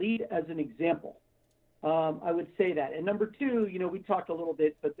 right? Lead as an example. I would say that. And number two, we talked a little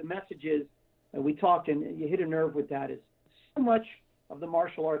bit, but the message is, we talked and you hit a nerve with that, is so much of the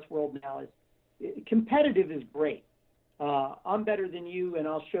martial arts world now is competitive is great. I'm better than you, and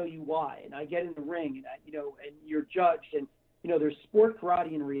I'll show you why. And I get in the ring, and and you're judged. And there's sport,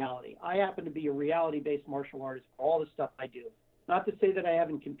 karate, and reality. I happen to be a reality-based martial artist for all the stuff I do. Not to say that I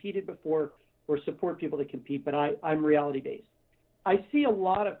haven't competed before or support people to compete, but I'm reality-based. I see a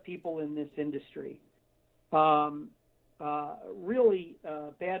lot of people in this industry really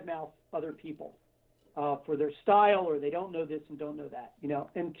badmouth other people for their style, or they don't know this and don't know that.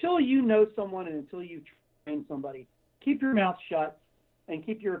 Until you know someone and until you train somebody, keep your mouth shut and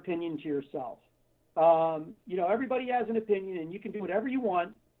keep your opinion to yourself. Everybody has an opinion and you can do whatever you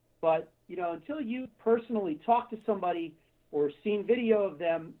want, but, until you personally talk to somebody or seen video of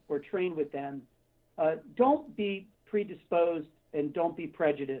them or train with them, don't be predisposed and don't be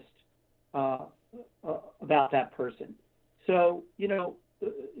prejudiced about that person. So,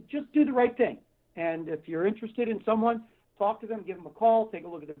 just do the right thing. And if you're interested in someone, talk to them, give them a call, take a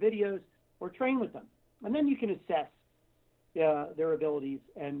look at the videos, or train with them. And then you can assess their abilities.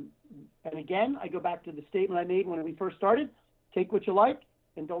 And again, I go back to the statement I made when we first started: take what you like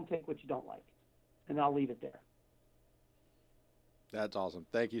and don't take what you don't like. And I'll leave it there. That's awesome.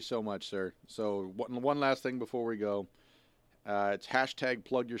 Thank you so much, sir. So one last thing before we go. It's hashtag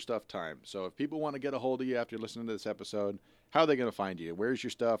plug your stuff time. So if people want to get a hold of you after listening to this episode, how are they going to find you? Where's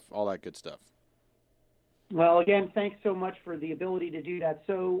your stuff? All that good stuff. Well, again, thanks so much for the ability to do that.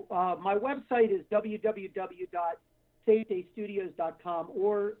 So my website is www.safedaystudios.com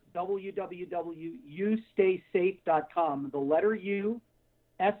or www.youstaysafe.com. The letter U,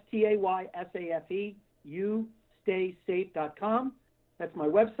 STAYSAFE, youstaysafe.com. That's my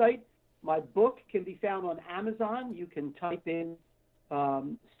website. My book can be found on Amazon. You can type in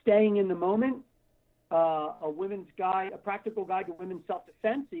Staying in the Moment, a practical guide to women's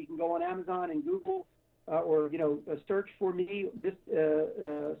self-defense. So you can go on Amazon and Google or search for me.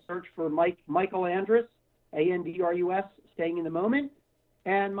 Search for Michael Andrus, Andrus, Staying in the Moment.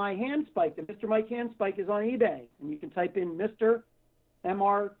 And my hand spike, the Mr. Mike hand spike, is on eBay. And you can type in Mr.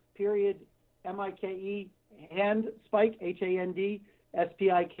 MR Mike hand spike, HAND SPIKE,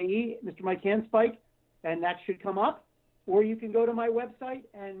 Mr. Mike hand spike, and that should come up. Or you can go to my website,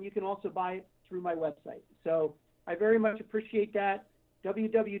 and you can also buy it through my website. So I very much appreciate that.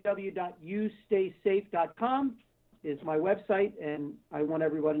 www.youstaysafe.com is my website, and I want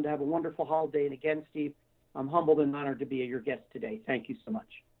everyone to have a wonderful holiday. And again, Steve, I'm humbled and honored to be your guest today. Thank you so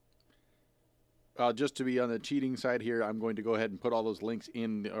much. Just to be on the cheating side here, I'm going to go ahead and put all those links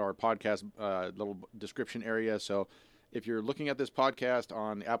in our podcast little description area. So if you're looking at this podcast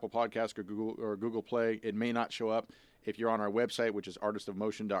on Apple Podcasts or Google Play, it may not show up. If you're on our website, which is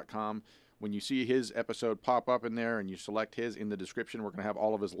artistofmotion.com, when you see his episode pop up in there and you select his in the description, we're going to have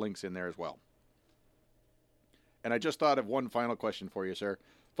all of his links in there as well. And I just thought of one final question for you, sir.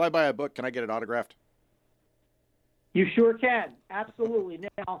 If I buy a book, can I get it autographed? You sure can. Absolutely.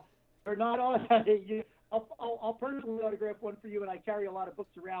 Now, they're not all. I'll personally autograph one for you, and I carry a lot of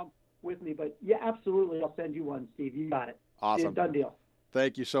books around with me. But yeah, absolutely, I'll send you one, Steve. You got it. Awesome. Done deal.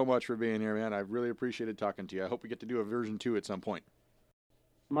 Thank you so much for being here, man. I really appreciated talking to you. I hope we get to do a version 2 at some point.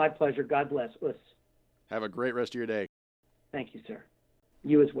 My pleasure. God bless us. Have a great rest of your day. Thank you, sir.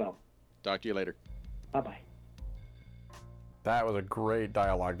 You as well. Talk to you later. Bye-bye. That was a great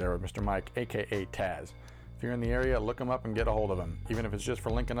dialogue there with Mr. Mike, a.k.a. Taz. If you're in the area, look him up and get a hold of him, even if it's just for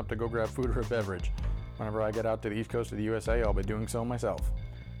linking up to go grab food or a beverage. Whenever I get out to the east coast of the USA, I'll be doing so myself.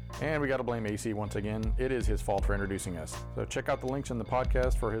 And we got to blame AC once again. It is his fault for introducing us. So check out the links in the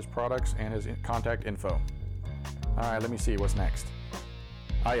podcast for his products and his contact info. All right, let me see what's next.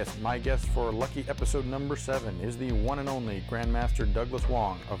 Yes, my guest for lucky episode number 7 is the one and only Grandmaster Douglas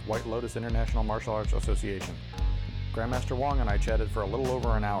Wong of White Lotus International Martial Arts Association. Grandmaster Wong and I chatted for a little over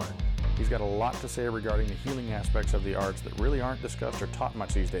an hour. He's got a lot to say regarding the healing aspects of the arts that really aren't discussed or taught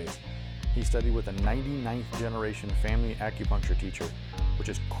much these days. He studied with a 99th generation family acupuncture teacher, which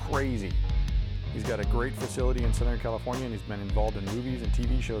is crazy. He's got a great facility in Southern California, and he's been involved in movies and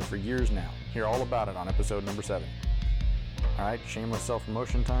TV shows for years now. Hear all about it on episode number 7. All right, shameless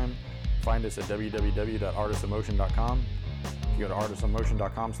self-promotion time. Find us at www.artistofmotion.com. If you go to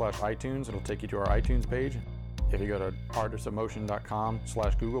artistofmotion.com/iTunes, it'll take you to our iTunes page. If you go to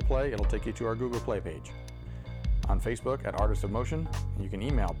artistofmotion.com/Google Play, it'll take you to our Google Play page. On Facebook at Artist of Motion, you can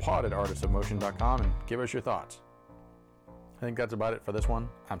email pod@artistofmotion.com and give us your thoughts. I think that's about it for this one.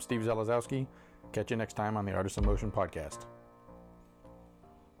 I'm Steve Zelazowski. Catch you next time on the Artist of Motion podcast.